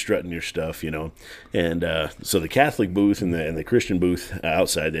 really strutting your stuff, And so the Catholic booth and the Christian booth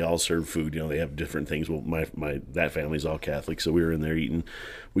outside, they all serve food. They have different things. Well, that family's all Catholic, so we were in there eating.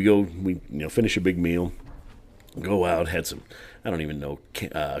 We finish a big meal, go out, had some, I don't even know,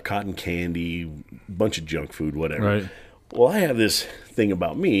 cotton candy, bunch of junk food, whatever. Right. Well, I have this thing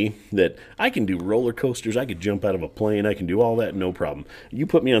about me that I can do roller coasters. I could jump out of a plane. I can do all that, no problem. You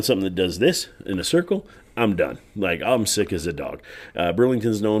put me on something that does this in a circle, I'm done. Like, I'm sick as a dog.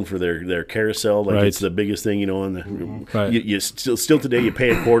 Burlington's known for their carousel. Like, it's the biggest thing, and you still today, you pay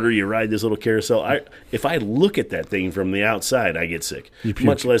a quarter, you ride this little carousel. If I look at that thing from the outside, I get sick.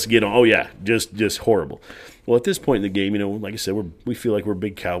 Much less get on. Oh, yeah, just horrible. Well, at this point in the game, like I said, we feel like we're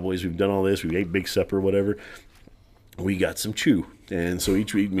big cowboys. We've done all this. We ate big supper, whatever. We got some chew, and so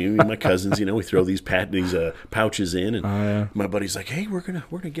each week, me and my cousins, we throw these pouches in, and my buddy's like, "Hey, we're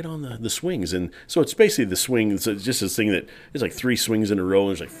gonna get on the swings," and so it's basically the swing. It's just this thing that is like 3 swings in a row. And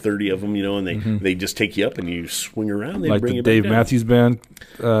there's like 30 of them, and they just take you up and you swing around. They like bring the you Dave back down. Matthews Band,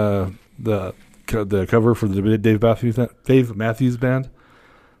 the cover for the Dave Matthews Band.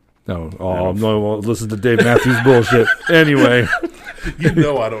 No, well, listen to Dave Matthews bullshit. Anyway.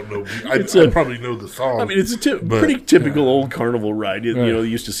 I don't know. I probably know the song. I mean, it's a pretty typical old carnival ride. You know, you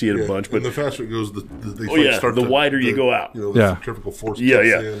used to see it a bunch. But and the faster it goes, the wider you go out. You know, the centrifugal force.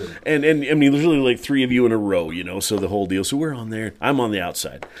 And I mean, there's really like three of you in a row. You know, so the whole deal. So we're on there. I'm on the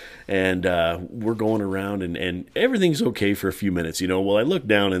outside. And we're going around, and everything's okay for a few minutes, you know. Well, I look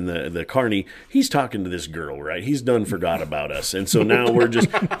down, and the carny, he's talking to this girl, right? He's done forgot about us, and so now we're just,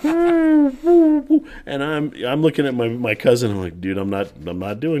 and I'm looking at my cousin. I'm like, dude, I'm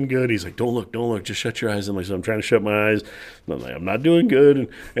not doing good. He's like, don't look, just shut your eyes. I'm like, so I'm trying to shut my eyes. I'm like, I'm not doing good,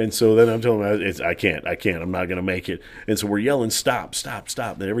 and so then I'm telling him, I can't, I'm not gonna make it. And so we're yelling, stop.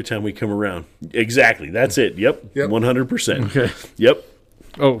 And every time we come around, exactly, that's it. Yep. 100%. Okay. Yep.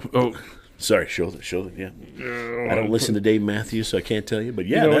 Oh. Sorry, shoulder. Yeah. I don't listen to Dave Matthews, so I can't tell you. But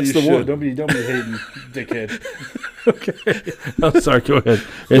yeah, that's the one. Don't be hating, dickhead. Okay. I'm sorry. Go ahead.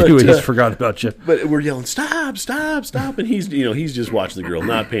 Anyway, he's forgot about you. But we're yelling, stop, and he's just watching the girl,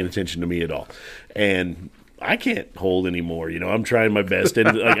 not paying attention to me at all, and I can't hold anymore. You know, I'm trying my best.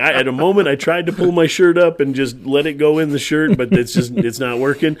 And like at a moment, I tried to pull my shirt up and just let it go in the shirt, but it's not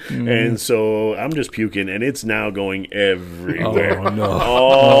working. And so I'm just puking, and it's now going everywhere. Oh, no.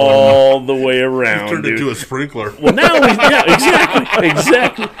 All the way around. Turned into a sprinkler. Well, now,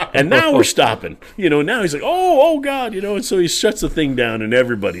 exactly. And now we're stopping. You know, now he's like, oh, God, you know, and so he shuts the thing down, and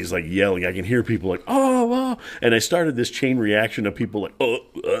everybody's like yelling. I can hear people like, oh. And I started this chain reaction of people like, I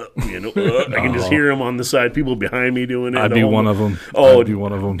can just hear them on the side. People behind me doing it. I'd be one of them. I would be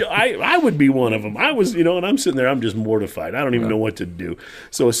one of them. I was, and I'm sitting there. I'm just mortified. I don't even know what to do.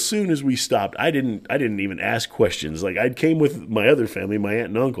 So as soon as we stopped, I didn't even ask questions. Like I came with my other family, my aunt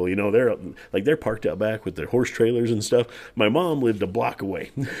and uncle. You know, they're parked out back with their horse trailers and stuff. My mom lived a block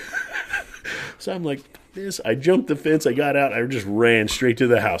away. So I'm like, I jumped the fence. I got out. I just ran straight to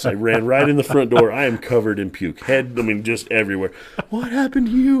the house. I ran right in the front door. I am covered in puke. Just everywhere. What happened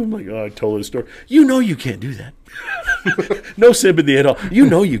to you? I'm like, I told her the story. You know you can't do that. No sympathy at all. You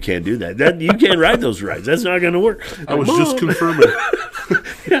know you can't do that. You can't ride those rides. That's not going to work. I was just confirming.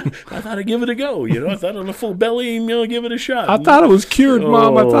 Yeah, I thought I'd give it a go. You know, I thought on a full belly, give it a shot. I thought it was cured,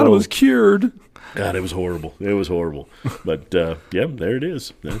 Mom. I thought it was cured. God, it was horrible. But, there it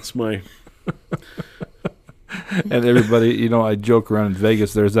is. That's my... And everybody, I joke around in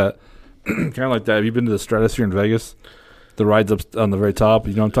Vegas. There's that kind of like that. Have you been to the Stratosphere in Vegas? The rides up on the very top.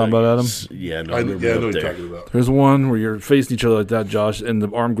 You know what I'm talking about, Adam? Yeah, no, I know what you're talking about. There's one where you're facing each other like that, Josh, and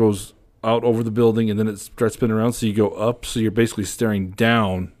the arm goes out over the building, and then it starts spinning around. So you go up, so you're basically staring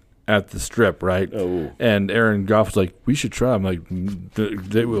down at the strip, right? Oh. And Aaron Goff was like, we should try. I'm like,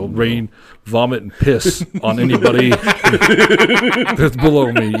 they will rain vomit and piss on anybody that's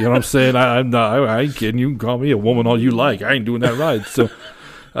below me. You know what I'm saying? I ain't kidding. You can call me a woman all you like. I ain't doing that ride. So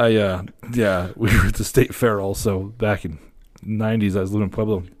we were at the State Fair also back in the 90s. I was living in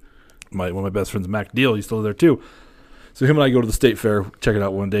Pueblo. One of my best friends, Mac Deal, he's still there too. So him and I go to the State Fair, check it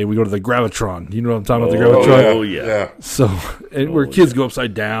out one day. We go to the Gravitron. You know what I'm talking about, the Gravitron? Oh, yeah. So, where kids go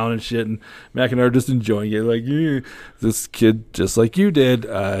upside down and shit, and Mac and I are just enjoying it. Like, this kid, just like you did,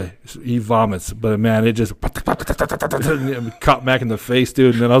 he vomits. But, man, it just caught Mac in the face,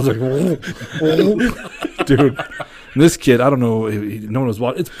 dude. And then I was like, dude. And this kid, I don't know, no one was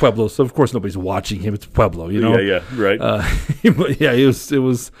watching. It's Pueblo, so of course nobody's watching him. It's Pueblo, you know? Yeah, right. But yeah, it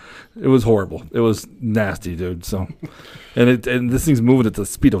was horrible. It was nasty, dude. So, and this thing's moving at the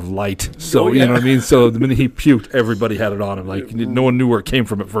speed of light. So you know what I mean. So the minute he puked, everybody had it on him. Like no one knew where it came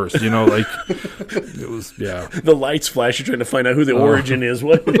from at first. You know, like it was The lights flash. You're trying to find out who the origin is.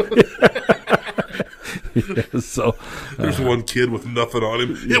 What? Yeah, so there's one kid with nothing on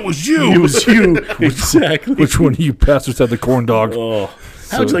him. It was you. It was you. Exactly. Which one of you bastards had the corn dog? Oh,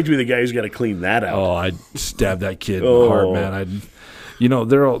 how would you like to be the guy who's got to clean that out? Oh, I'd stab that kid in the heart, man.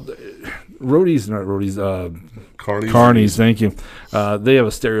 They're all roadies, not roadies. Carnies, thank you. They have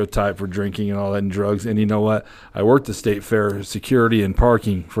a stereotype for drinking and all that and drugs. And you know what? I worked at State Fair security and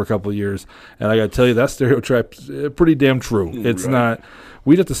parking for a couple of years, and I got to tell you that stereotype's pretty damn true. It's not.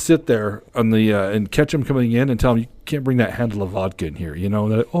 We'd have to sit there on the and catch them coming in and tell them you can't bring that handle of vodka in here. You know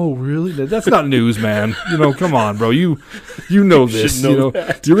that? Oh, really? That's not news, man. Come on, bro. You know this. You're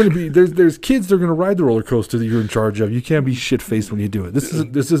going to be there's kids that are going to ride the roller coaster that you're in charge of. You can't be shit faced when you do it.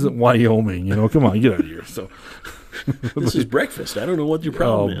 This isn't Wyoming. Come on, get out of here. So this is breakfast. I don't know what your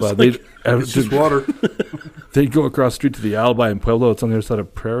problem is. But it's just water. They go across the street to the Alibi in Pueblo. It's on the other side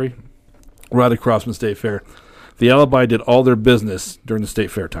of Prairie, right across from State Fair. The Alibi did all their business during the State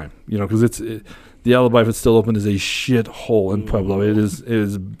Fair time, because The Alibi, if it's still open, is a shit hole in Pueblo. It is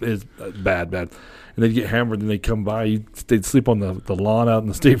bad. And they'd get hammered and they'd come by. They'd sleep on the lawn out in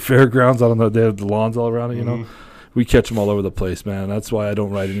the state fairgrounds. I don't know, they have the lawns all around it, you know. We catch them all over the place, man. That's why I don't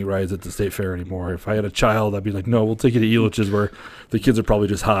ride any rides at the state fair anymore. If I had a child, I'd be like, no, we'll take you to Elitch's where the kids are probably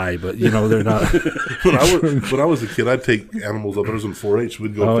just high, but, you know, they're not. When I was a kid, I'd take animals up. I was in 4-H.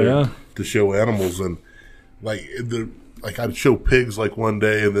 We'd go up there to show animals. And, like, I'd show pigs, like, one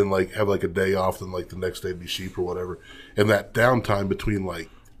day and then, like, have, like, a day off. And, like, the next day it'd be sheep or whatever. And that downtime between, like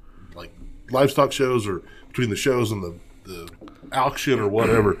livestock shows or between the shows and the auction or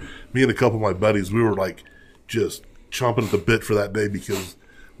whatever, me and a couple of my buddies, we were, like, just chomping at the bit for that day because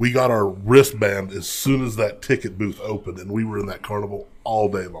we got our wristband as soon as that ticket booth opened, and we were in that carnival all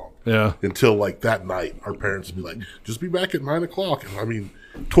day long. Yeah. Until, like, that night, our parents would be like, just be back at 9 o'clock. And, I mean,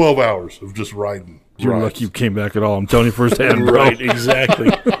 12 hours of just riding. You're lucky you came back at all. I'm telling you firsthand, bro. Right, exactly.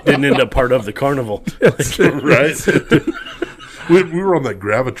 Didn't end up part of the carnival. Right? We were on that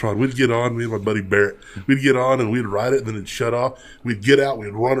Gravitron. We'd get on, me and my buddy Barrett. We'd get on and we'd ride it, and then it'd shut off. We'd get out,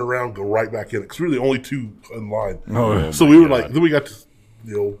 we'd run around, go right back in it. Because we were the only two in line. So we were like, then we got to,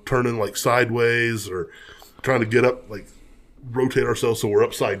 you know, turn in like sideways or trying to get up, like rotate ourselves so we're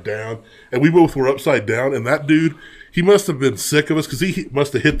upside down. And we both were upside down, and that dude, he must have been sick of us because he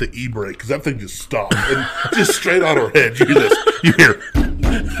must have hit the e-brake because that thing just stopped. And just straight on our head, you hear this. You hear.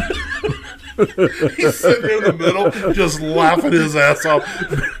 He's sitting there in the middle, just laughing his ass off.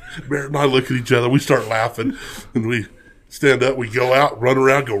 Barrett and I look at each other. We start laughing, and we stand up. We go out, run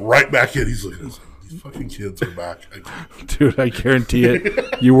around, go right back in. He's like, these fucking kids are back. Dude, I guarantee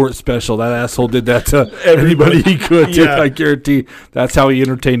it. You weren't special. That asshole did that to anybody he could. Dude, I guarantee that's how he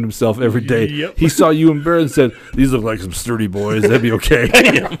entertained himself every day. Yep. He saw you and Barrett and said, these look like some sturdy boys. That'd be okay.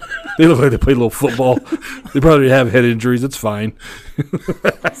 They look like they played a little football. They probably have head injuries. It's fine.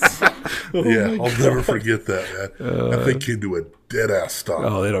 I'll never forget that, man. That thing came to a dead-ass stop.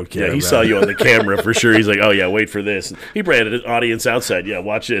 Oh, they don't care. Yeah, he saw you on the camera for sure. He's like, oh, yeah, wait for this. He probably had an audience outside. Yeah,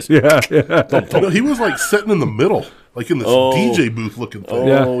 watch this. Yeah. No, he was like sitting in the middle, like in this DJ booth looking thing.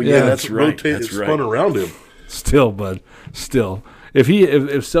 That's right. It spun around him. Still, bud. Still.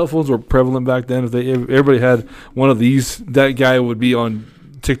 If cell phones were prevalent back then, if everybody had one of these, that guy would be on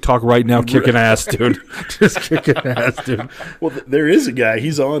TikTok right now kicking ass, dude. Just kicking ass, dude. Well, there is a guy.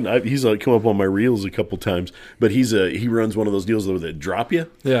 He's on. He's come up on my reels a couple times, but he runs one of those deals that drop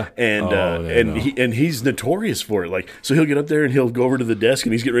you. Yeah. And he's notorious for it. Like, so he'll get up there and he'll go over to the desk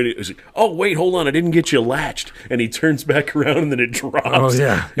and he's getting ready. He's like, oh wait, hold on, I didn't get you latched. And he turns back around and then it drops. Oh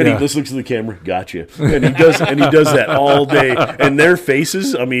yeah. And he just looks at the camera, gotcha. And he does that all day. And their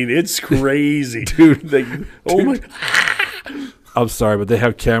faces, I mean, it's crazy, dude. Oh my. I'm sorry, but they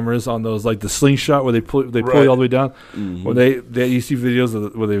have cameras on those, like the slingshot where they pull you all the way down. Mm-hmm. When you see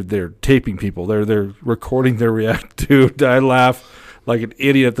videos where they're taping people, they're recording their react. Dude, I laugh like an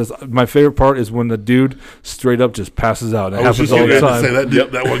idiot. My favorite part is when the dude straight up just passes out. It happens all the time.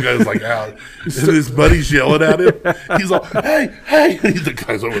 That one guy's like out, and his buddy's yelling at him. He's like, hey! The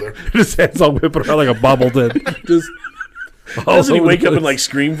guy's over there. His hands all whipping around like a bobblehead. Just. Doesn't he wake up and like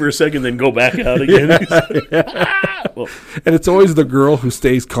scream for a second, then go back out again? Well, and it's always the girl who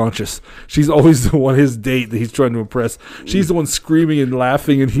stays conscious. She's always the one, his date that he's trying to impress. She's the one screaming and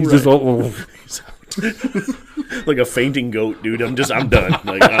laughing, and he's just like a fainting goat, dude. I'm done.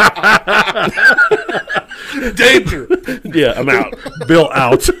 Like, danger. Yeah, I'm out. Bill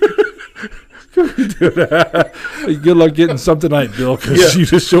out. Dude, good luck getting some tonight, Bill, because you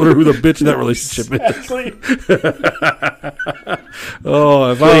just showed her who the bitch in that relationship is.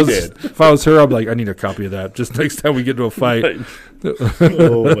 Oh, if I was her, I'd be like, I need a copy of that. Just next time we get into a fight.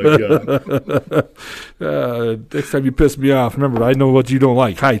 Oh my god! Next time you piss me off, remember I know what you don't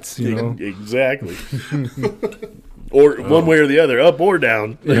like: heights. You know exactly. Or one way or the other, up or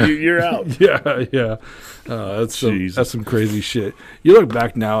down. You're out. Yeah. That's some crazy shit. You look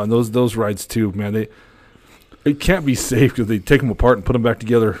back now, and those rides too, man. It can't be safe because they take them apart and put them back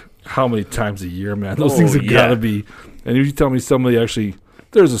together. How many times a year, man? Those things have got to be. And if you tell me somebody actually,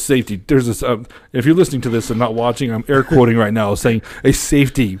 there's a safety. If you're listening to this and not watching, I'm air quoting right now, saying a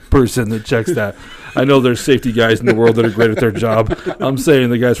safety person that checks that. I know there's safety guys in the world that are great at their job. I'm saying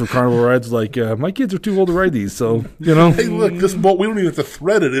the guys from Carnival Rides, like, my kids are too old to ride these, so, you know. Hey, look, this bolt, we don't even have to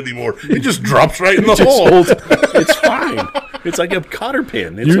thread it anymore. It just drops right in the hole. It's fine. It's like a cotter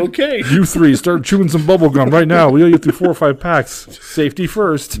pin. It's okay. You three, start chewing some bubble gum right now. We'll get through 4 or 5 packs. Safety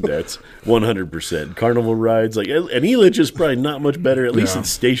first. That's 100%. Carnival Rides, like, and Elitch is probably not much better. At least it's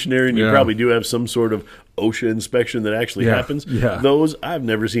stationary, and you probably do have some sort of OSHA inspection that actually happens. Yeah. Those, I've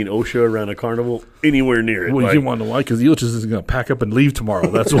never seen OSHA around a carnival anywhere near it. Well, you want to know why? Because Elitch's is going to pack up and leave tomorrow.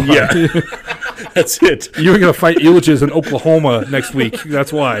 That's why. Yeah. That's it. You're going to fight Elitch's in Oklahoma next week.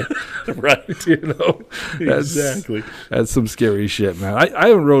 That's why. Right. Exactly. That's some scary shit, man. I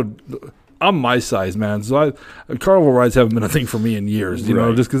haven't rode. I'm my size, man. So carnival rides haven't been a thing for me in years. You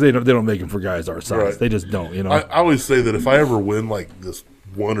know, just because they don't make them for guys our size. Right. They just don't. You know. I always say that if I ever win like this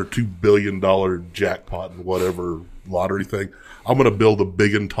 $1 or $2 billion jackpot and whatever lottery thing, I'm going to build a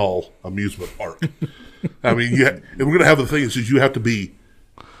big and tall amusement park. I mean, and we're going to have the thing is you have to be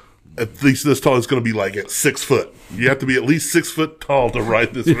at least this tall. It's going to be like at 6 foot. You have to be at least 6 foot tall to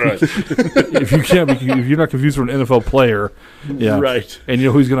ride this ride. if you're not confused for an NFL player, yeah, right. And you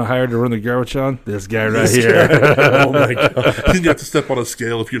know who's going to hire to run the garbage on? This guy right here. Oh my god! Then you have to step on a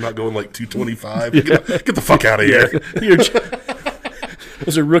scale if you're not going like 225. Get the fuck out of here.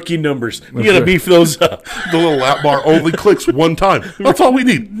 Those are rookie numbers. You got to beef those up. The little lap bar only clicks one time. That's all we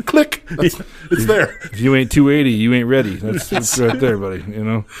need. Click. It's there. If you ain't 280, you ain't ready. That's right there, buddy. You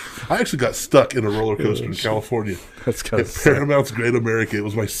know. I actually got stuck in a roller coaster in California. That's kind of Paramount's Great America. It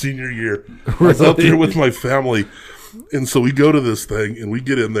was my senior year. I was out there with my family, and so we go to this thing and we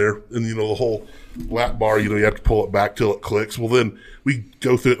get in there, and the whole lap bar. You have to pull it back till it clicks. Well, then we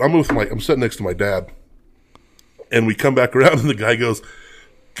go through it. I'm sitting next to my dad, and we come back around, and the guy goes,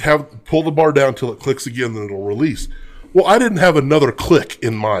 pull the bar down till it clicks again, then it'll release. Well, I didn't have another click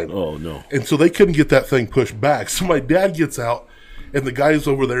in mind. Oh, no. And so they couldn't get that thing pushed back. So my dad gets out, and the guy's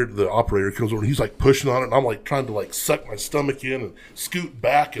over there, the operator comes over, and he's like pushing on it, and I'm like trying to like suck my stomach in and scoot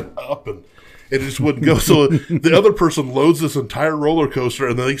back and up, and it just wouldn't go. So the other person loads this entire roller coaster,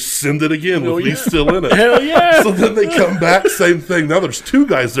 and then they send it again with me still in it. Hell yeah. So then they come back, same thing. Now there's 2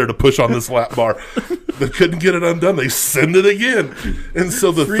 guys there to push on this lap bar. They couldn't get it undone. They send it again. And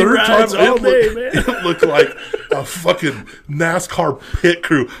so the 3 third time, it looked like a fucking NASCAR pit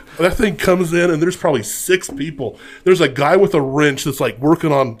crew. That thing comes in, and there's probably 6 people. There's a guy with a wrench that's like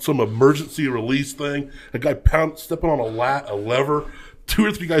working on some emergency release thing. A guy stepping on a lever. 2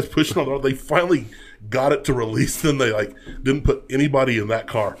 or 3 guys pushing on it. They finally got it to release. Then they didn't put anybody in that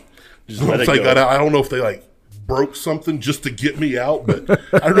car. Once I got out, I don't know if they broke something just to get me out, but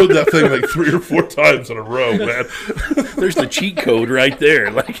I rode that thing 3 or 4 times in a row, man. There's the cheat code right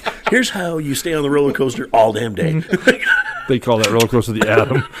there. Here's how you stay on the roller coaster all damn day. They call that roller coaster the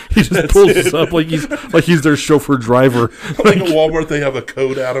Atom. He just pulls us up like he's their chauffeur driver. Like at Walmart, they have a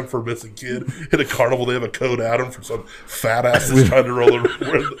code Atom for missing kid. At a carnival, they have a code Atom for some fat ass that's trying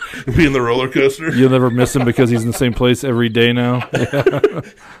to be in the roller coaster. You'll never miss him because he's in the same place every day now. Yeah.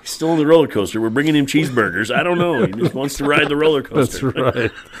 He's still on the roller coaster. We're bringing him cheeseburgers. I don't know. He just wants to ride the roller coaster. That's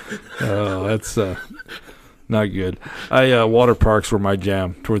right. Oh, that's not good. Water parks were my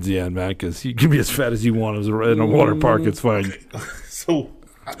jam towards the end, man, because you can be as fat as you want in a water park. It's fine. Okay. So,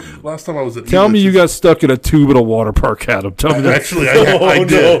 last time I was at Tell me you got stuck in a tube at a water park, Adam. Tell me that. Actually, I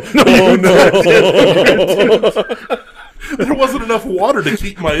did. Oh, no. There wasn't enough water to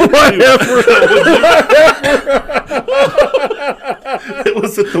keep my It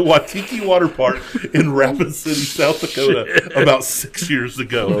was at the Waikiki Water Park in Rapid City, South Dakota, about 6 years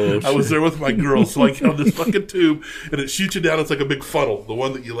ago. I was there with my girls, so I get on this fucking tube, and it shoots you down. It's like a big funnel, the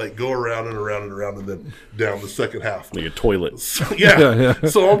one that you go around and around and around, and then down the second half. Like a toilet. So, yeah.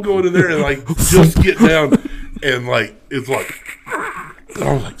 So I'm going in there and just get down, and it's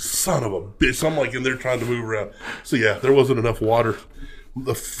I was like, son of a bitch. I'm in there trying to move around. So yeah, there wasn't enough water.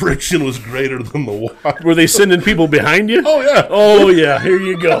 The friction was greater than the water. Were they sending people behind you? Oh yeah. Oh yeah. Here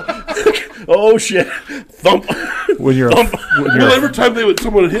you go. Oh shit. Thump. Every time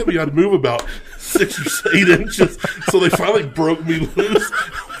someone would hit me, I'd move about 6 or 8 inches. So they finally broke me loose.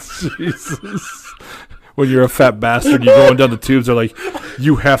 Jesus. When you're a fat bastard, you're going down the tubes, they're like,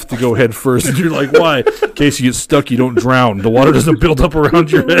 you have to go head first. And you're like, why? In case you get stuck, you don't drown. The water doesn't build up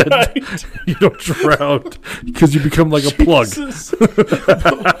around your head. Right. You don't drown because you become like a plug. I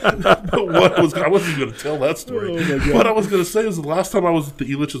wasn't going to tell that story. Oh, what I was going to say is the last time I was at the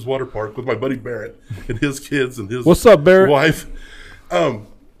Elitch's Water Park with my buddy Barrett and his kids and his What's up, Barrett? wife,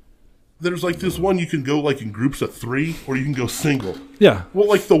 there's this one you can go in groups of 3 or you can go single. Yeah.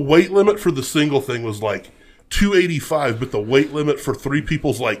 Well, the weight limit for the single thing was 285, but the weight limit for 3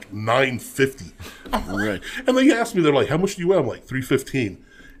 people's 950. Right. And they asked me, they're like, how much do you weigh? I'm like, 315.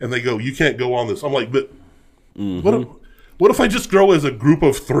 And they go, you can't go on this. I'm like, but what if I just go as a group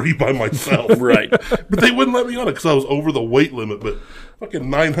of 3 by myself? Right. But they wouldn't let me on it because I was over the weight limit, but fucking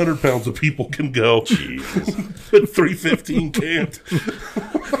 900 pounds of people can go. Jesus. But 315 can't.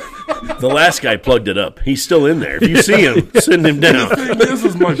 The last guy plugged it up. He's still in there. If you see him, send him down. This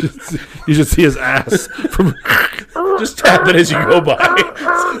is my. You should see his ass from. Just tap it as you go by.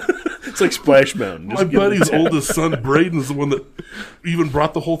 It's like Splash Mountain. My buddy's oldest son, Braden, is the one that even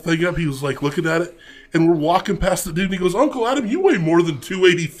brought the whole thing up. He was like looking at it, and we're walking past the dude, and he goes, "Uncle Adam, you weigh more than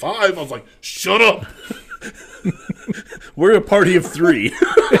 285." I was like, "Shut up." We're a party of 3.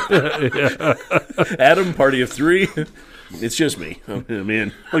 Adam, party of 3. It's just me. I'm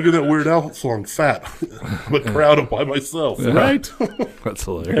in. Like in that Weird Al song, "Fat." I'm a crowd of by myself. Yeah. Right? That's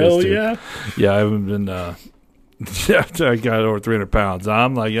hilarious. Hell dude. yeah. Yeah, I haven't been. Yeah, I got over 300 pounds.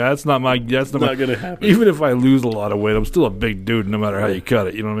 I'm like, yeah, that's not Not going to happen. Even if I lose a lot of weight, I'm still a big dude, no matter how you cut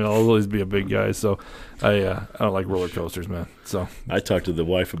it. You know what I mean? I'll always be a big guy. So I don't like roller coasters, man. So I talked to the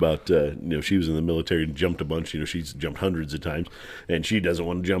wife about, she was in the military and jumped a bunch. She's jumped hundreds of times, and she doesn't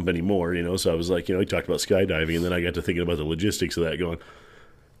want to jump anymore. So I was like, we talked about skydiving, and then I got to thinking about the logistics of that, going,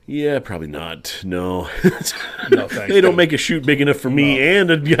 yeah, probably not. No, no, thanks. They don't make a chute big enough for me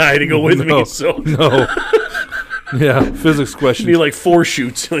and a guy to go with me. So no. Yeah, physics question. Be like 4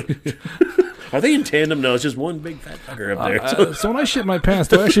 chutes. Are they in tandem? No, it's just one big fat fucker up there. So when I shit my pants,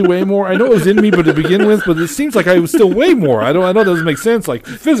 do I actually weigh more? I know it was in me, but to begin with, but it seems like I would still weigh more. I know it doesn't make sense, like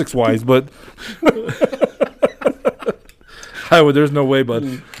physics wise, but there's no way,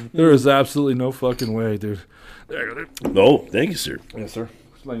 bud. There is absolutely no fucking way, dude. Oh, thank you, sir. Yes, sir.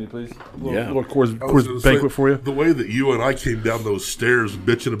 Explain it, please. Yeah. Little Coors banquet for you. The way that you and I came down those stairs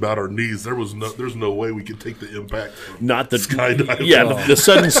bitching about our knees, there's no way we could take the impact. Not the skydiving. Yeah, the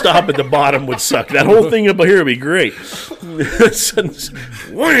sudden stop at the bottom would suck. That whole thing up here would be great.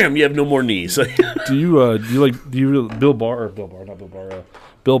 Wham! You have no more knees.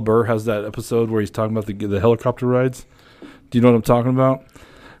 Bill Burr has that episode where he's talking about the helicopter rides. Do you know what I'm talking about?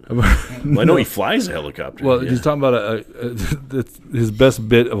 I know he flies a helicopter. Well, he's talking about his best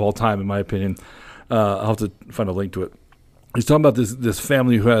bit of all time, in my opinion. I'll have to find a link to it. He's talking about this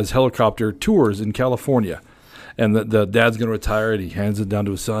family who has helicopter tours in California, and the dad's going to retire, and he hands it down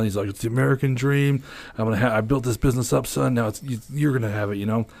to his son. He's like, "It's the American dream. I built this business up, son. Now you're going to have it,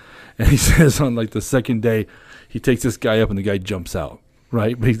 And he says on like the second day, he takes this guy up, and the guy jumps out.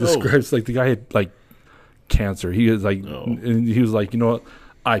 Right? But he describes like the guy had like cancer. He was like, and he was like, you know what?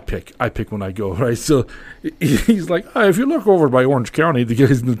 I pick when I go, right? So he's like, if you look over by Orange County, the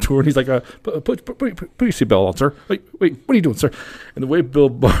guy's in the tour, and he's like, put your seatbelt on, sir. Wait, what are you doing, sir? And the way Bill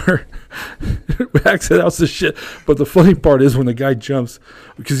Barr acts it out the shit. But the funny part is when the guy jumps,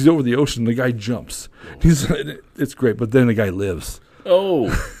 because he's over the ocean, the guy jumps. It's great, but then the guy lives.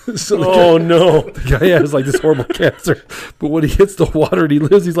 Oh. So no. The guy has like this horrible cancer, but when he hits the water and he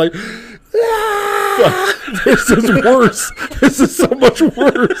lives, he's like, this is worse. This is so much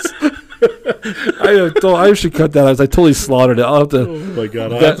worse. I should cut that out. I totally slaughtered it. I'll have to. Oh my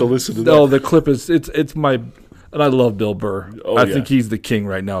god! I have to listen to that. No, the clip is it's my, and I love Bill Burr. I think he's the king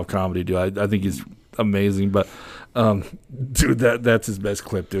right now of comedy, dude. I think he's amazing. But, dude, that's his best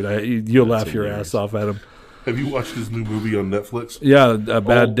clip, dude. You'll laugh your ass off at him. Have you watched his new movie on Netflix? Yeah,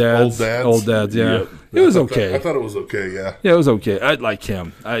 Bad Dads. Old Dads, yeah. Yep. It was okay. I thought it was okay, yeah. Yeah, it was okay. I like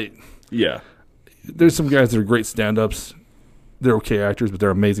him. Yeah. There's some guys that are great stand-ups. They're okay actors, but they're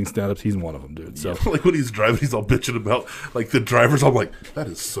amazing stand-ups. He's one of them, dude. So, like when he's driving, he's all bitching about like the drivers. I'm like, that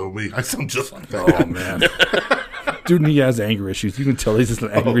is so me. I sound just like that. Oh man, dude, and he has anger issues. You can tell he's just an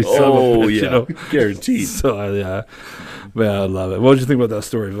angry son of a bitch, guaranteed. So yeah, man, I love it. What did you think about that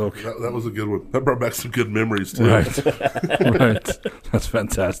story, Volk? That was a good one. That brought back some good memories too. Right, right. That's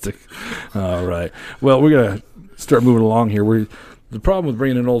fantastic. All right. Well, we're gonna start moving along here. The problem with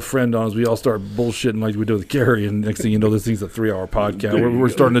bringing an old friend on is we all start bullshitting like we do with Gary, and next thing you know, this thing's a 3-hour podcast. We're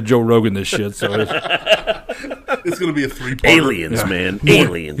starting to Joe Rogan this shit. So it's going to be a 3-part. Aliens, man.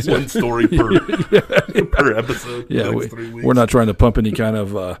 Aliens. One story per episode. Yeah, we're not trying to pump any kind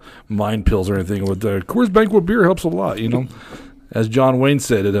of mind pills or anything. With Coors Banquet beer helps a lot, As John Wayne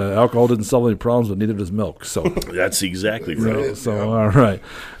said, alcohol didn't solve any problems, but neither does milk. So that's exactly right. So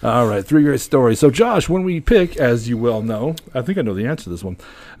all right, 3 great stories. So Josh, when we pick, as you well know, I think I know the answer to this one.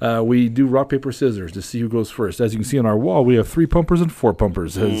 We do rock paper scissors to see who goes first. As you can see on our wall, we have 3 pumpers and 4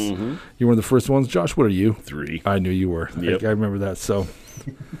 pumpers. You were the first ones. Josh, what are you? 3. I knew you were. Yep. I remember that. So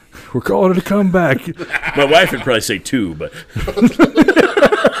we're calling it a comeback. My wife would probably say 2, but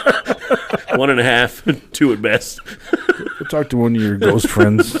 1.5, 2 at best. Go talk to one of your ghost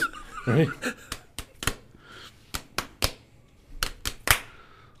friends. Right?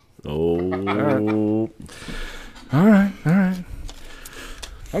 Oh. All right.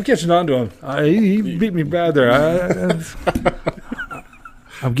 I'm catching on to him. He beat me bad there.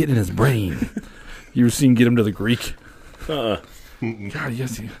 I'm getting in his brain. You ever seen Get Him to the Greek? God,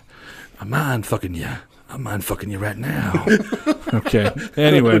 yes. I'm mind fucking you. I'm mind fucking you right now. Okay.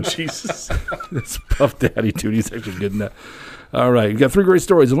 Anyway. Oh, Jesus. It's Puff Daddy, dude. He's actually good in that. All right. We got 3 great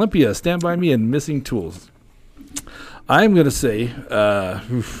stories. Olympia, Stand By Me, and Missing Tools. I'm going to say, I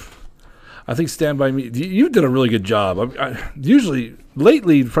think Stand By Me, you've done a really good job. Usually,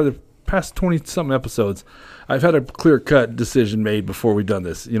 lately, for the past 20-something episodes, I've had a clear-cut decision made before we've done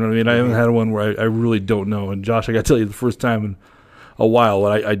this. You know what I mean? I haven't had one where I really don't know. And Josh, I got to tell you, the first time in a while,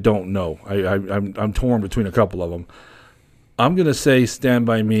 I don't know. I'm torn between a couple of them. I'm going to say Stand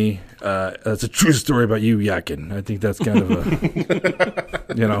By Me. That's a true story about you yakking. I think that's kind of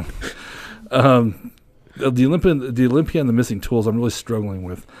a, you know. The Olympia and the Missing Tools I'm really struggling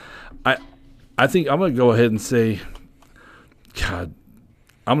with. I think I'm going to go ahead and say, God,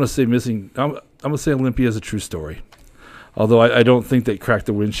 I'm going to say I'm going to say Olympia is a true story. Although I don't think they cracked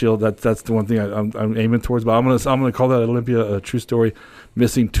the windshield. That's the one thing I'm aiming towards. But I'm gonna call that Olympia a true story.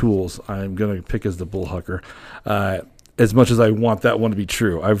 Missing Tools I'm gonna pick as the bull hucker. As much as I want that one to be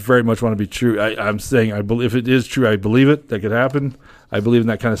true, I very much want to be true. I'm saying I believe if it is true, I believe it. That could happen. I believe in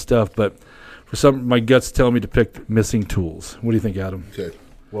that kind of stuff. But for my guts tell me to pick Missing Tools. What do you think, Adam? Okay.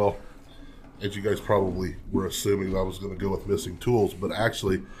 Well, as you guys probably were assuming, I was going to go with Missing Tools, but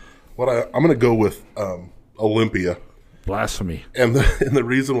actually, I'm going to go with Olympia. Blasphemy. And the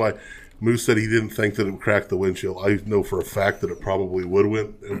reason why Moose said he didn't think that it would crack the windshield, I know for a fact that it probably would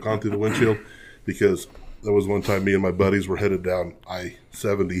have gone through the windshield, because there was one time me and my buddies were headed down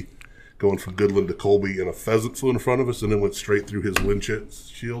I-70 going from Goodland to Colby, and a pheasant flew in front of us and then went straight through his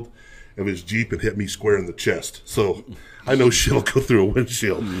windshield of his Jeep and hit me square in the chest. So I know shit'll go through a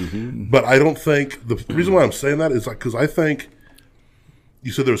windshield. Mm-hmm. But I don't think, the reason why I'm saying that is because I think,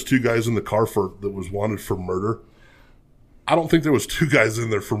 you said there was 2 guys in the car that was wanted for murder. I don't think there was 2 guys in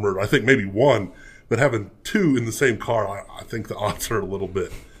there for murder. I think maybe 1, but having 2 in the same car, I think the odds are a little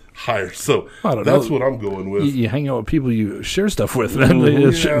bit higher. So that's what I'm going with. You hang out with people you share stuff with, man.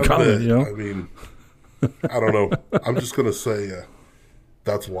 It's shit in common, you know? I mean, I don't know. I'm just going to say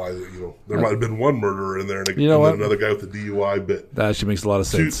that's why, there might have been 1 murderer in there and another guy with a DUI, but that actually makes a lot of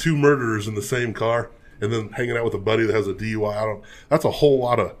sense. Two murderers in the same car and then hanging out with a buddy that has a DUI. That's a whole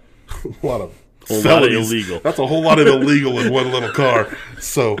lot of illegal. That's a whole lot of illegal in one little car.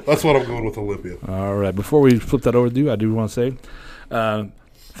 So that's what I'm going with Olympia. All right. Before we flip that over to you, I do want to say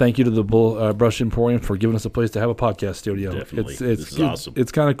thank you to the Bull Brush Emporium for giving us a place to have a podcast studio. Definitely. This is awesome.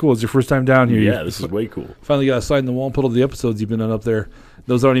 It's kind of cool. It's your first time down here. Yeah, this is way cool. Finally got a sign in the wall and put all the episodes you've been on up there.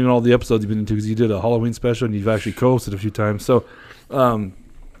 Those aren't even all the episodes you've been into because you did a Halloween special and you've actually co-hosted a few times. So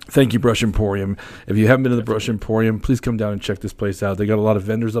thank you, Brush Emporium. If you haven't been to the Brush Emporium, please come down and check this place out. They got a lot of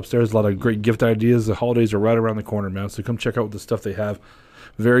vendors upstairs, a lot of great gift ideas. The holidays are right around the corner, man. So come check out the stuff they have.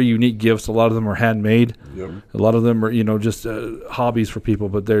 Very unique gifts. A lot of them are handmade. Yep. A lot of them are, just hobbies for people,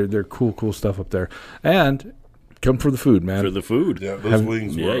 but they're cool stuff up there. And come for the food, man. For the food. Yeah, those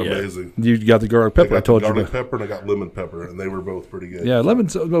wings were amazing. You got the garlic pepper, I told you. Garlic pepper, and I got lemon pepper, and they were both pretty good. Yeah,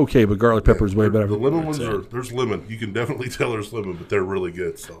 lemon's okay, but garlic pepper is way better. The lemon ones there's lemon. You can definitely tell there's lemon, but they're really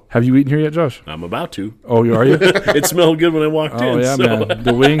good. So, have you eaten here yet, Josh? I'm about to. Oh, are you? It smelled good when I walked in. Oh, yeah, man.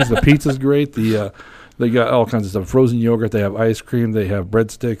 The wings, the pizza's great. They got all kinds of stuff. Frozen yogurt. They have ice cream. They have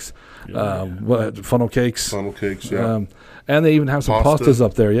breadsticks. Funnel cakes. Yeah. And they even have some pastas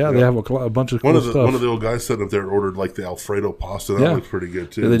up there. Yeah, they have a bunch of cool stuff. One of the old guys sitting up there ordered like the Alfredo pasta. That looks pretty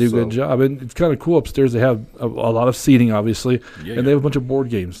good too. Yeah, they do a good job. And it's kind of cool upstairs. They have a lot of seating, obviously. And they have a bunch of board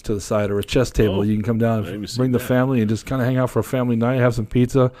games to the side or a chess table. You can come down and bring the family and just kind of hang out for a family night, have some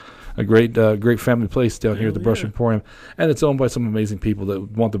pizza. A great family place down here at the Brush Emporium. And it's owned by some amazing people that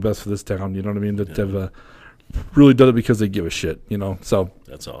want the best for this town. You know what I mean? That have really done it because they give a shit, So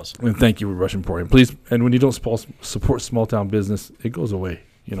that's awesome. And thank you, Brush Emporium. Please, and when you don't support small town business, it goes away.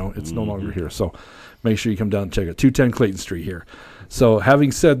 It's no longer here. So make sure you come down and check it. 210 Clayton Street here. So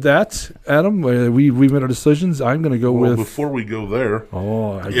having said that, Adam, we made our decisions. I'm going to go with. Before we go there,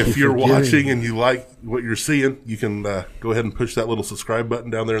 if you're watching and you like what you're seeing, you can go ahead and push that little subscribe button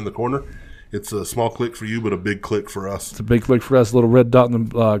down there in the corner. It's a small click for you, but a big click for us. It's a big click for us. A little red dot in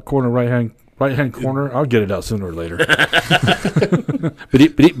the corner right-hand corner. I'll get it out sooner or later.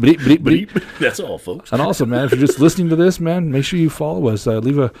 That's all, folks. And also, man, if you're just listening to this, man, make sure you follow us.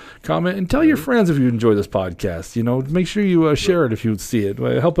 Leave a comment and tell your friends if you enjoy this podcast. Make sure you share it if you see it.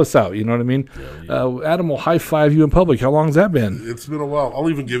 Help us out. You know what I mean? Adam will high-five you in public. How long has that been? It's been a while. I'll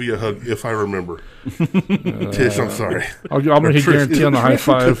even give you a hug if I remember. Tish, I'm sorry. I'm going to guarantee on the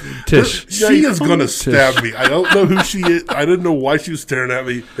high-five. Tish. She is going to stab me. I don't know who she is. I didn't know why she was staring at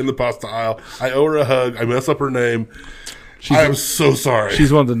me in the pasta aisle. I owe her a hug. I mess up her name. I am so sorry.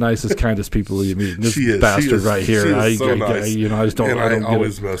 She's one of the nicest, kindest people you meet. This bastard right here. I just don't. And I don't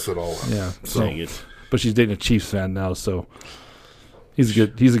always mess it all up. Yeah. So. Dang it. But she's dating a Chiefs fan now, so he's a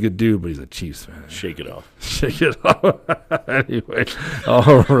good dude, but he's a Chiefs fan. Shake it off. Shake it off. Anyway,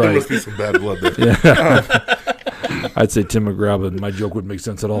 all right. There must be some bad blood there. Yeah. I'd say Tim McGraw, but my joke wouldn't make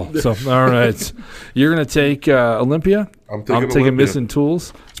sense at all. So, all right. You're going to take Olympia? I'm taking Olympia. Missing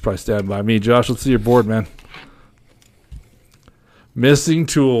Tools. It's probably stand by me. Josh, let's see your board, man. Missing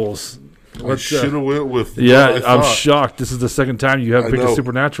Tools. I should have went with. Yeah, I'm shocked. This is the second time you have picked a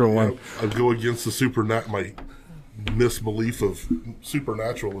supernatural one. I'd go against my misbelief of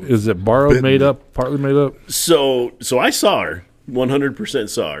supernatural. Is it borrowed, made up, partly made up? So I saw her. 100%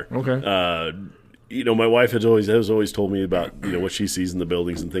 saw her. Okay. My wife has always told me about what she sees in the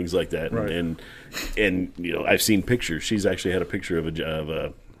buildings and things like that, right. and I've seen pictures. She's actually had a picture of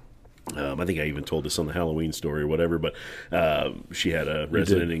a I think I even told this on the Halloween story or whatever, but she had a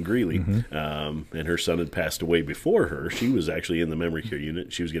resident in Greeley, and her son had passed away before her. She was actually in the memory care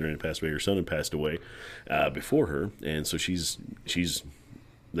unit. She was getting ready to pass away. Her son had passed away before her, and so she's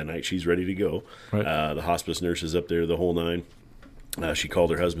the night she's ready to go. Right. The hospice nurse is up there the whole nine. She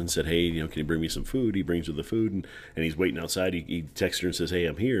called her husband and said, hey, can you bring me some food? He brings her the food, and he's waiting outside. He texts her and says, hey,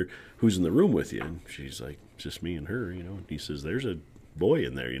 I'm here. Who's in the room with you? And she's like, just me and her, And he says, there's a boy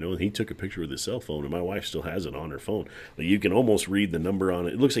in there, and he took a picture with his cell phone, and my wife still has it on her phone. Like, you can almost read the number on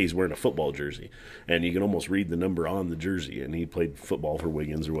it. It looks like he's wearing a football jersey, and you can almost read the number on the jersey, and he played football for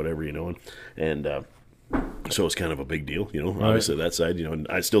Wiggins or whatever, and so it's kind of a big deal, obviously that side, and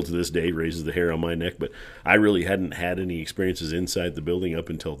I still to this day raises the hair on my neck, but I really hadn't had any experiences inside the building up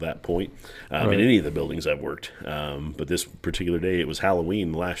until that point, in any of the buildings I've worked. But this particular day, it was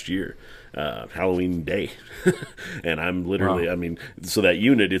Halloween last year, Halloween day. And I'm literally, so that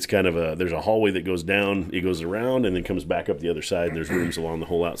unit, it's kind of there's a hallway that goes down, it goes around and then comes back up the other side. And there's rooms along the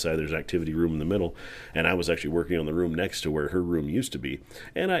whole outside. There's an activity room in the middle. And I was actually working on the room next to where her room used to be.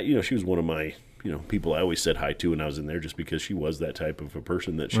 And she was one of my, people I always said hi to when I was in there, just because she was that type of a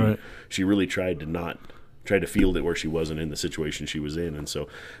person that she really tried to field it where she wasn't in the situation she was in. And so,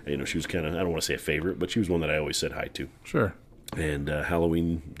 she was kind of, I don't want to say a favorite, but she was one that I always said hi to. Sure. And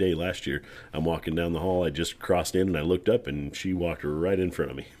Halloween day last year, I'm walking down the hall. I just crossed in and I looked up, and she walked right in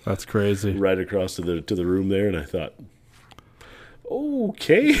front of me. That's crazy. Right across to the room there, and I thought,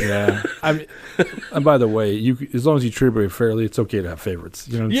 okay. Yeah. And by the way, as long as you treat everybody fairly, it's okay to have favorites.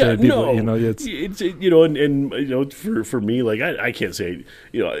 You know what I'm saying? People, for me, like I can't say,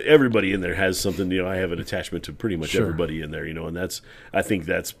 everybody in there has something. I have an attachment to pretty much everybody in there. And I think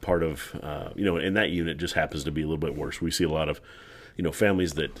that's part of, and that unit just happens to be a little bit worse. We see a lot of,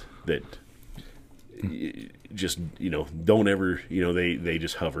 families that just don't ever they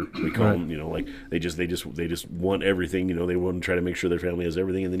just hover. We call them like they just want everything. They want to try to make sure their family has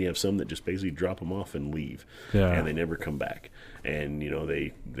everything, and then you have some that just basically drop them off and leave, and they never come back. And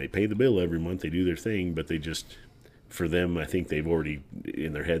they pay the bill every month, they do their thing, but they just, for them, I think they've already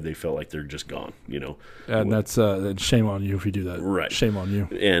in their head they felt like they're just gone. And that's shame on you if you do that. Right, shame on you.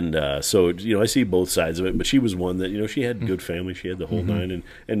 And so I see both sides of it, but she was one that she had good family, she had the whole nine,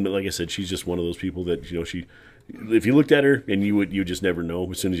 and like I said, she's just one of those people that she. If you looked at her, and you just never know.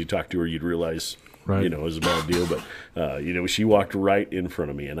 As soon as you talk to her, you'd realize, it was a bad deal. But she walked right in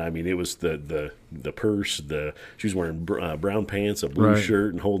front of me, and it was the purse. She was wearing brown pants, a blue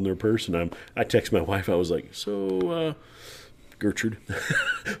shirt, and holding her purse. And I text my wife. I was like, so. Gertrude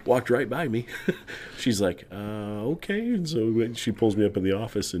walked right by me. She's like, okay. And so she pulls me up in the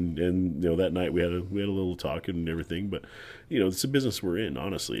office, and that night we had a little talk and everything. But it's a business we're in.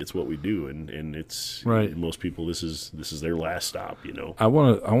 Honestly, it's what we do, and it's most people. This is their last stop. I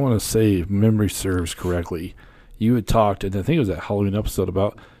want to say, if memory serves correctly, you had talked, and I think it was that Halloween episode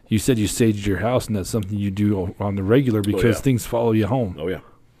about. You said you saged your house, and that's something you do on the regular because things follow you home. Oh yeah.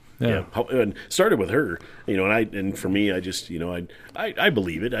 Yeah, and started with her, and for me, I just, I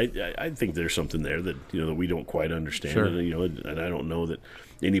believe it. I think there's something there that that we don't quite understand, and I don't know that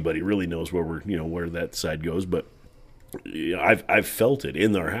anybody really knows where where that side goes, but I've felt it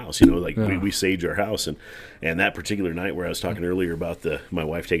in our house, we sage our house, and that particular night where I was talking earlier about my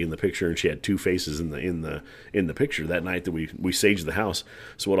wife taking the picture, and she had two faces in the picture that night that we saged the house.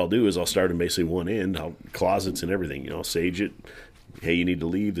 So what I'll do is I'll start in basically one end, closets and everything, I'll sage it. Hey, you need to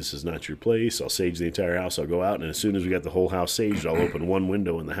leave. This is not your place. I'll sage the entire house. I'll go out, and as soon as we got the whole house saged, I'll open one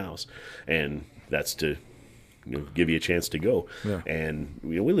window in the house, and that's to give you a chance to go. Yeah. And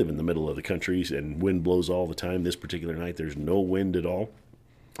we live in the middle of the country, and wind blows all the time. This particular night, there's no wind at all.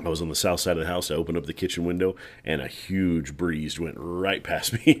 I was on the south side of the house. I opened up the kitchen window, and a huge breeze went right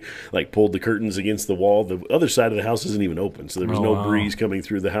past me, like pulled the curtains against the wall. The other side of the house isn't even open, so there was no breeze coming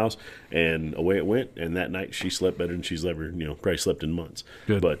through the house, and away it went. And that night, she slept better than she's ever, probably slept in months.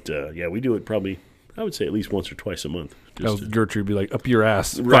 Good. But, we do it probably, I would say at least once or twice a month. That was Gertrude be like, up your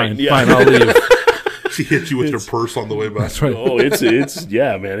ass. Right, Fine, I'll leave. She hit you with her purse on the way back. That's right. Oh, it's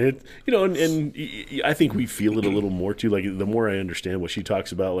yeah, man. And I think we feel it a little more too. Like the more I understand what she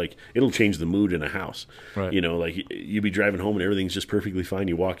talks about, like it'll change the mood in a house. Right. Like you be driving home and everything's just perfectly fine.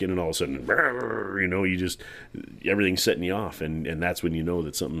 You walk in and all of a sudden, everything's setting you off, and that's when you know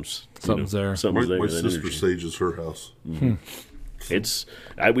that something's there. Something's there. My with that sister energy. sages her house. Mm-hmm.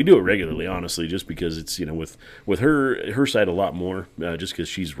 We do it regularly, honestly, just because it's with her side a lot more, just because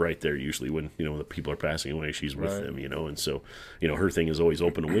she's right there usually when the people are passing away, she's with them, and so her thing is always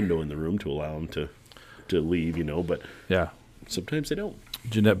open a window in the room to allow them to leave, but sometimes they don't.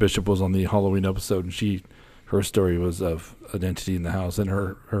 Jeanette Bishop was on the Halloween episode, and her story was of an entity in the house, and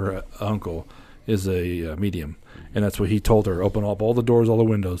her uncle is a medium, and that's what he told her: open up all the doors, all the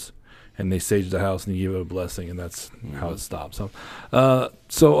windows. And they sage the house and you give it a blessing, and that's how it stops. So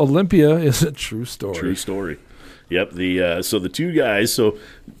Olympia is a true story. True story. Yep. So the two guys. So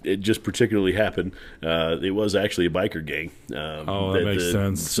it just particularly happened. It was actually a biker gang. That makes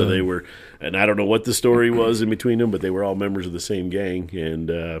sense. So they were, and I don't know what the story was in between them, but they were all members of the same gang, and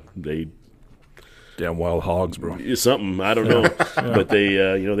they. Damn wild hogs, bro. Something I don't know, but they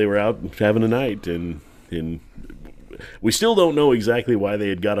they were out having a night and. We still don't know exactly why they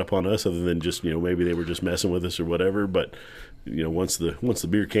had got up on us, other than just maybe they were just messing with us or whatever. But once the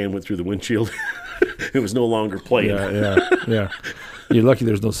beer can went through the windshield, it was no longer playing. Yeah. You're lucky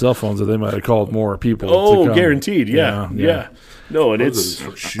there's no cell phones, or they might have called more people. Oh, guaranteed. Yeah. No, and it's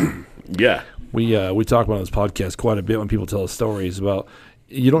yeah. We talk about on this podcast quite a bit when people tell us stories about.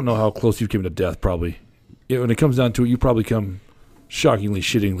 You don't know how close you came to death. Probably when it comes down to it, you probably come shockingly,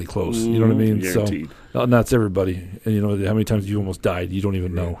 shittingly close. You know what I mean? Guaranteed. So, and that's everybody. And how many times you almost died, you don't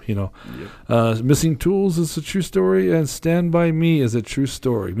even know. Yep. Missing Tools is a true story, and Stand By Me is a true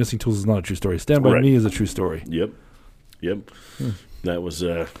story. Missing Tools is not a true story. Stand By Me is a true story. Yep. That was,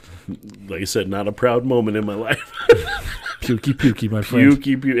 like I said, not a proud moment in my life. Pukey, my friend.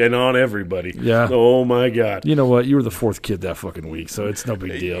 Pukey, and on everybody. Yeah. Oh, my God. You know what? You were the fourth kid that fucking week, so it's no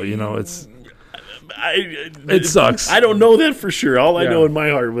big deal. It sucks. I don't know that for sure. All I know in my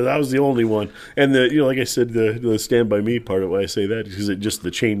heart was I was the only one. And like I said, the Stand By Me part of why I say that is because just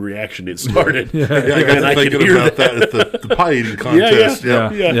the chain reaction it started. I got thinking about that at the pie eating contest.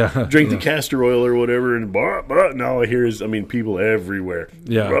 Yeah. Drink the castor oil or whatever, and now I hear people everywhere.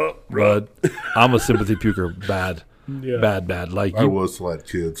 Yeah, but I'm a sympathy puker. Bad. Bad. Like I was like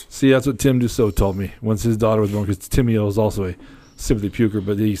kids. See, that's what Tim Dussault told me once his daughter was born, because Timmy is also a sympathy puker,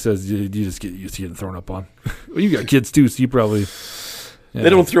 but he says you just get used to getting thrown up on. Well, you got kids too, so you probably. They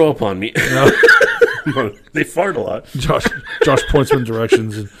don't throw up on me. They fart a lot. Josh points in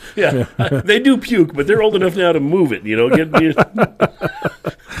directions. And, they do puke, but they're old enough now to move it.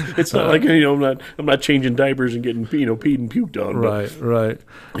 It's not like I'm not changing diapers and getting peed and puked on. Right.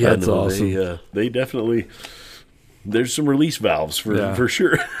 Yeah, that's awesome. They definitely. There's some release valves for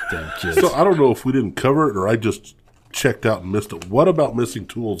sure. Damn kids. So I don't know if we didn't cover it or I just checked out and missed it. What about Missing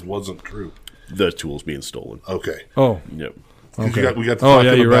Tools wasn't true? The tools being stolen. Okay. Oh. Yep. Okay. We got to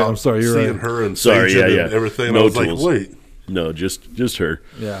talking you're about right. I'm sorry, you're seeing right. her and Sage and everything. No I was tools. like, wait. No, just her.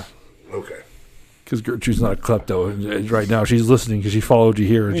 Yeah. Okay. Because Gertrude's not a klepto. And right now she's listening because she followed you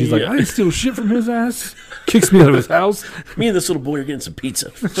here. And she's like, I didn't steal shit from his ass. Kicks me out of his house. Me and this little boy are getting some pizza.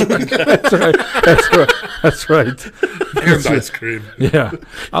 That's right. And ice cream. Yeah.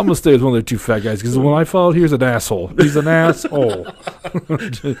 I'm going to stay with one of the two fat guys because when I followed, here's an asshole. He's an asshole.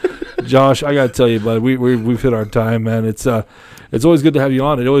 Josh, I got to tell you, bud, we've hit our time, man. It's always good to have you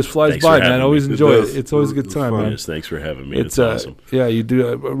on. It always flies by, man. I always enjoy it. It's always a good time, man. Yes, thanks for having me. It's awesome. Yeah, you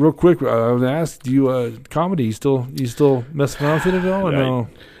do. Real quick, I was asked, do you comedy? You still messing around with it at all? Or no?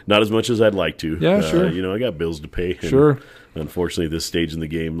 Not as much as I'd like to. Yeah, sure. I got bills to pay. And sure. Unfortunately, this stage in the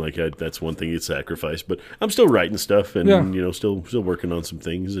game, that's one thing you'd sacrifice. But I'm still writing stuff, and still working on some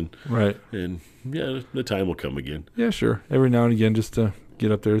things, and right. And the time will come again. Yeah, sure. Every now and again, just to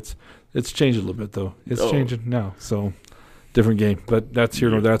get up there. It's changed a little bit though. It's changing now, so. Different game, but that's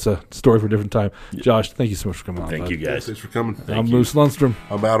here. That's a story for a different time. Josh, thank you so much for coming on. Thank you, guys. Thanks for coming. I'm Moose Lundstrom.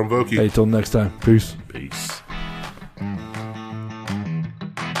 I'm Adam Vokey. Hey, till next time. Peace. Peace.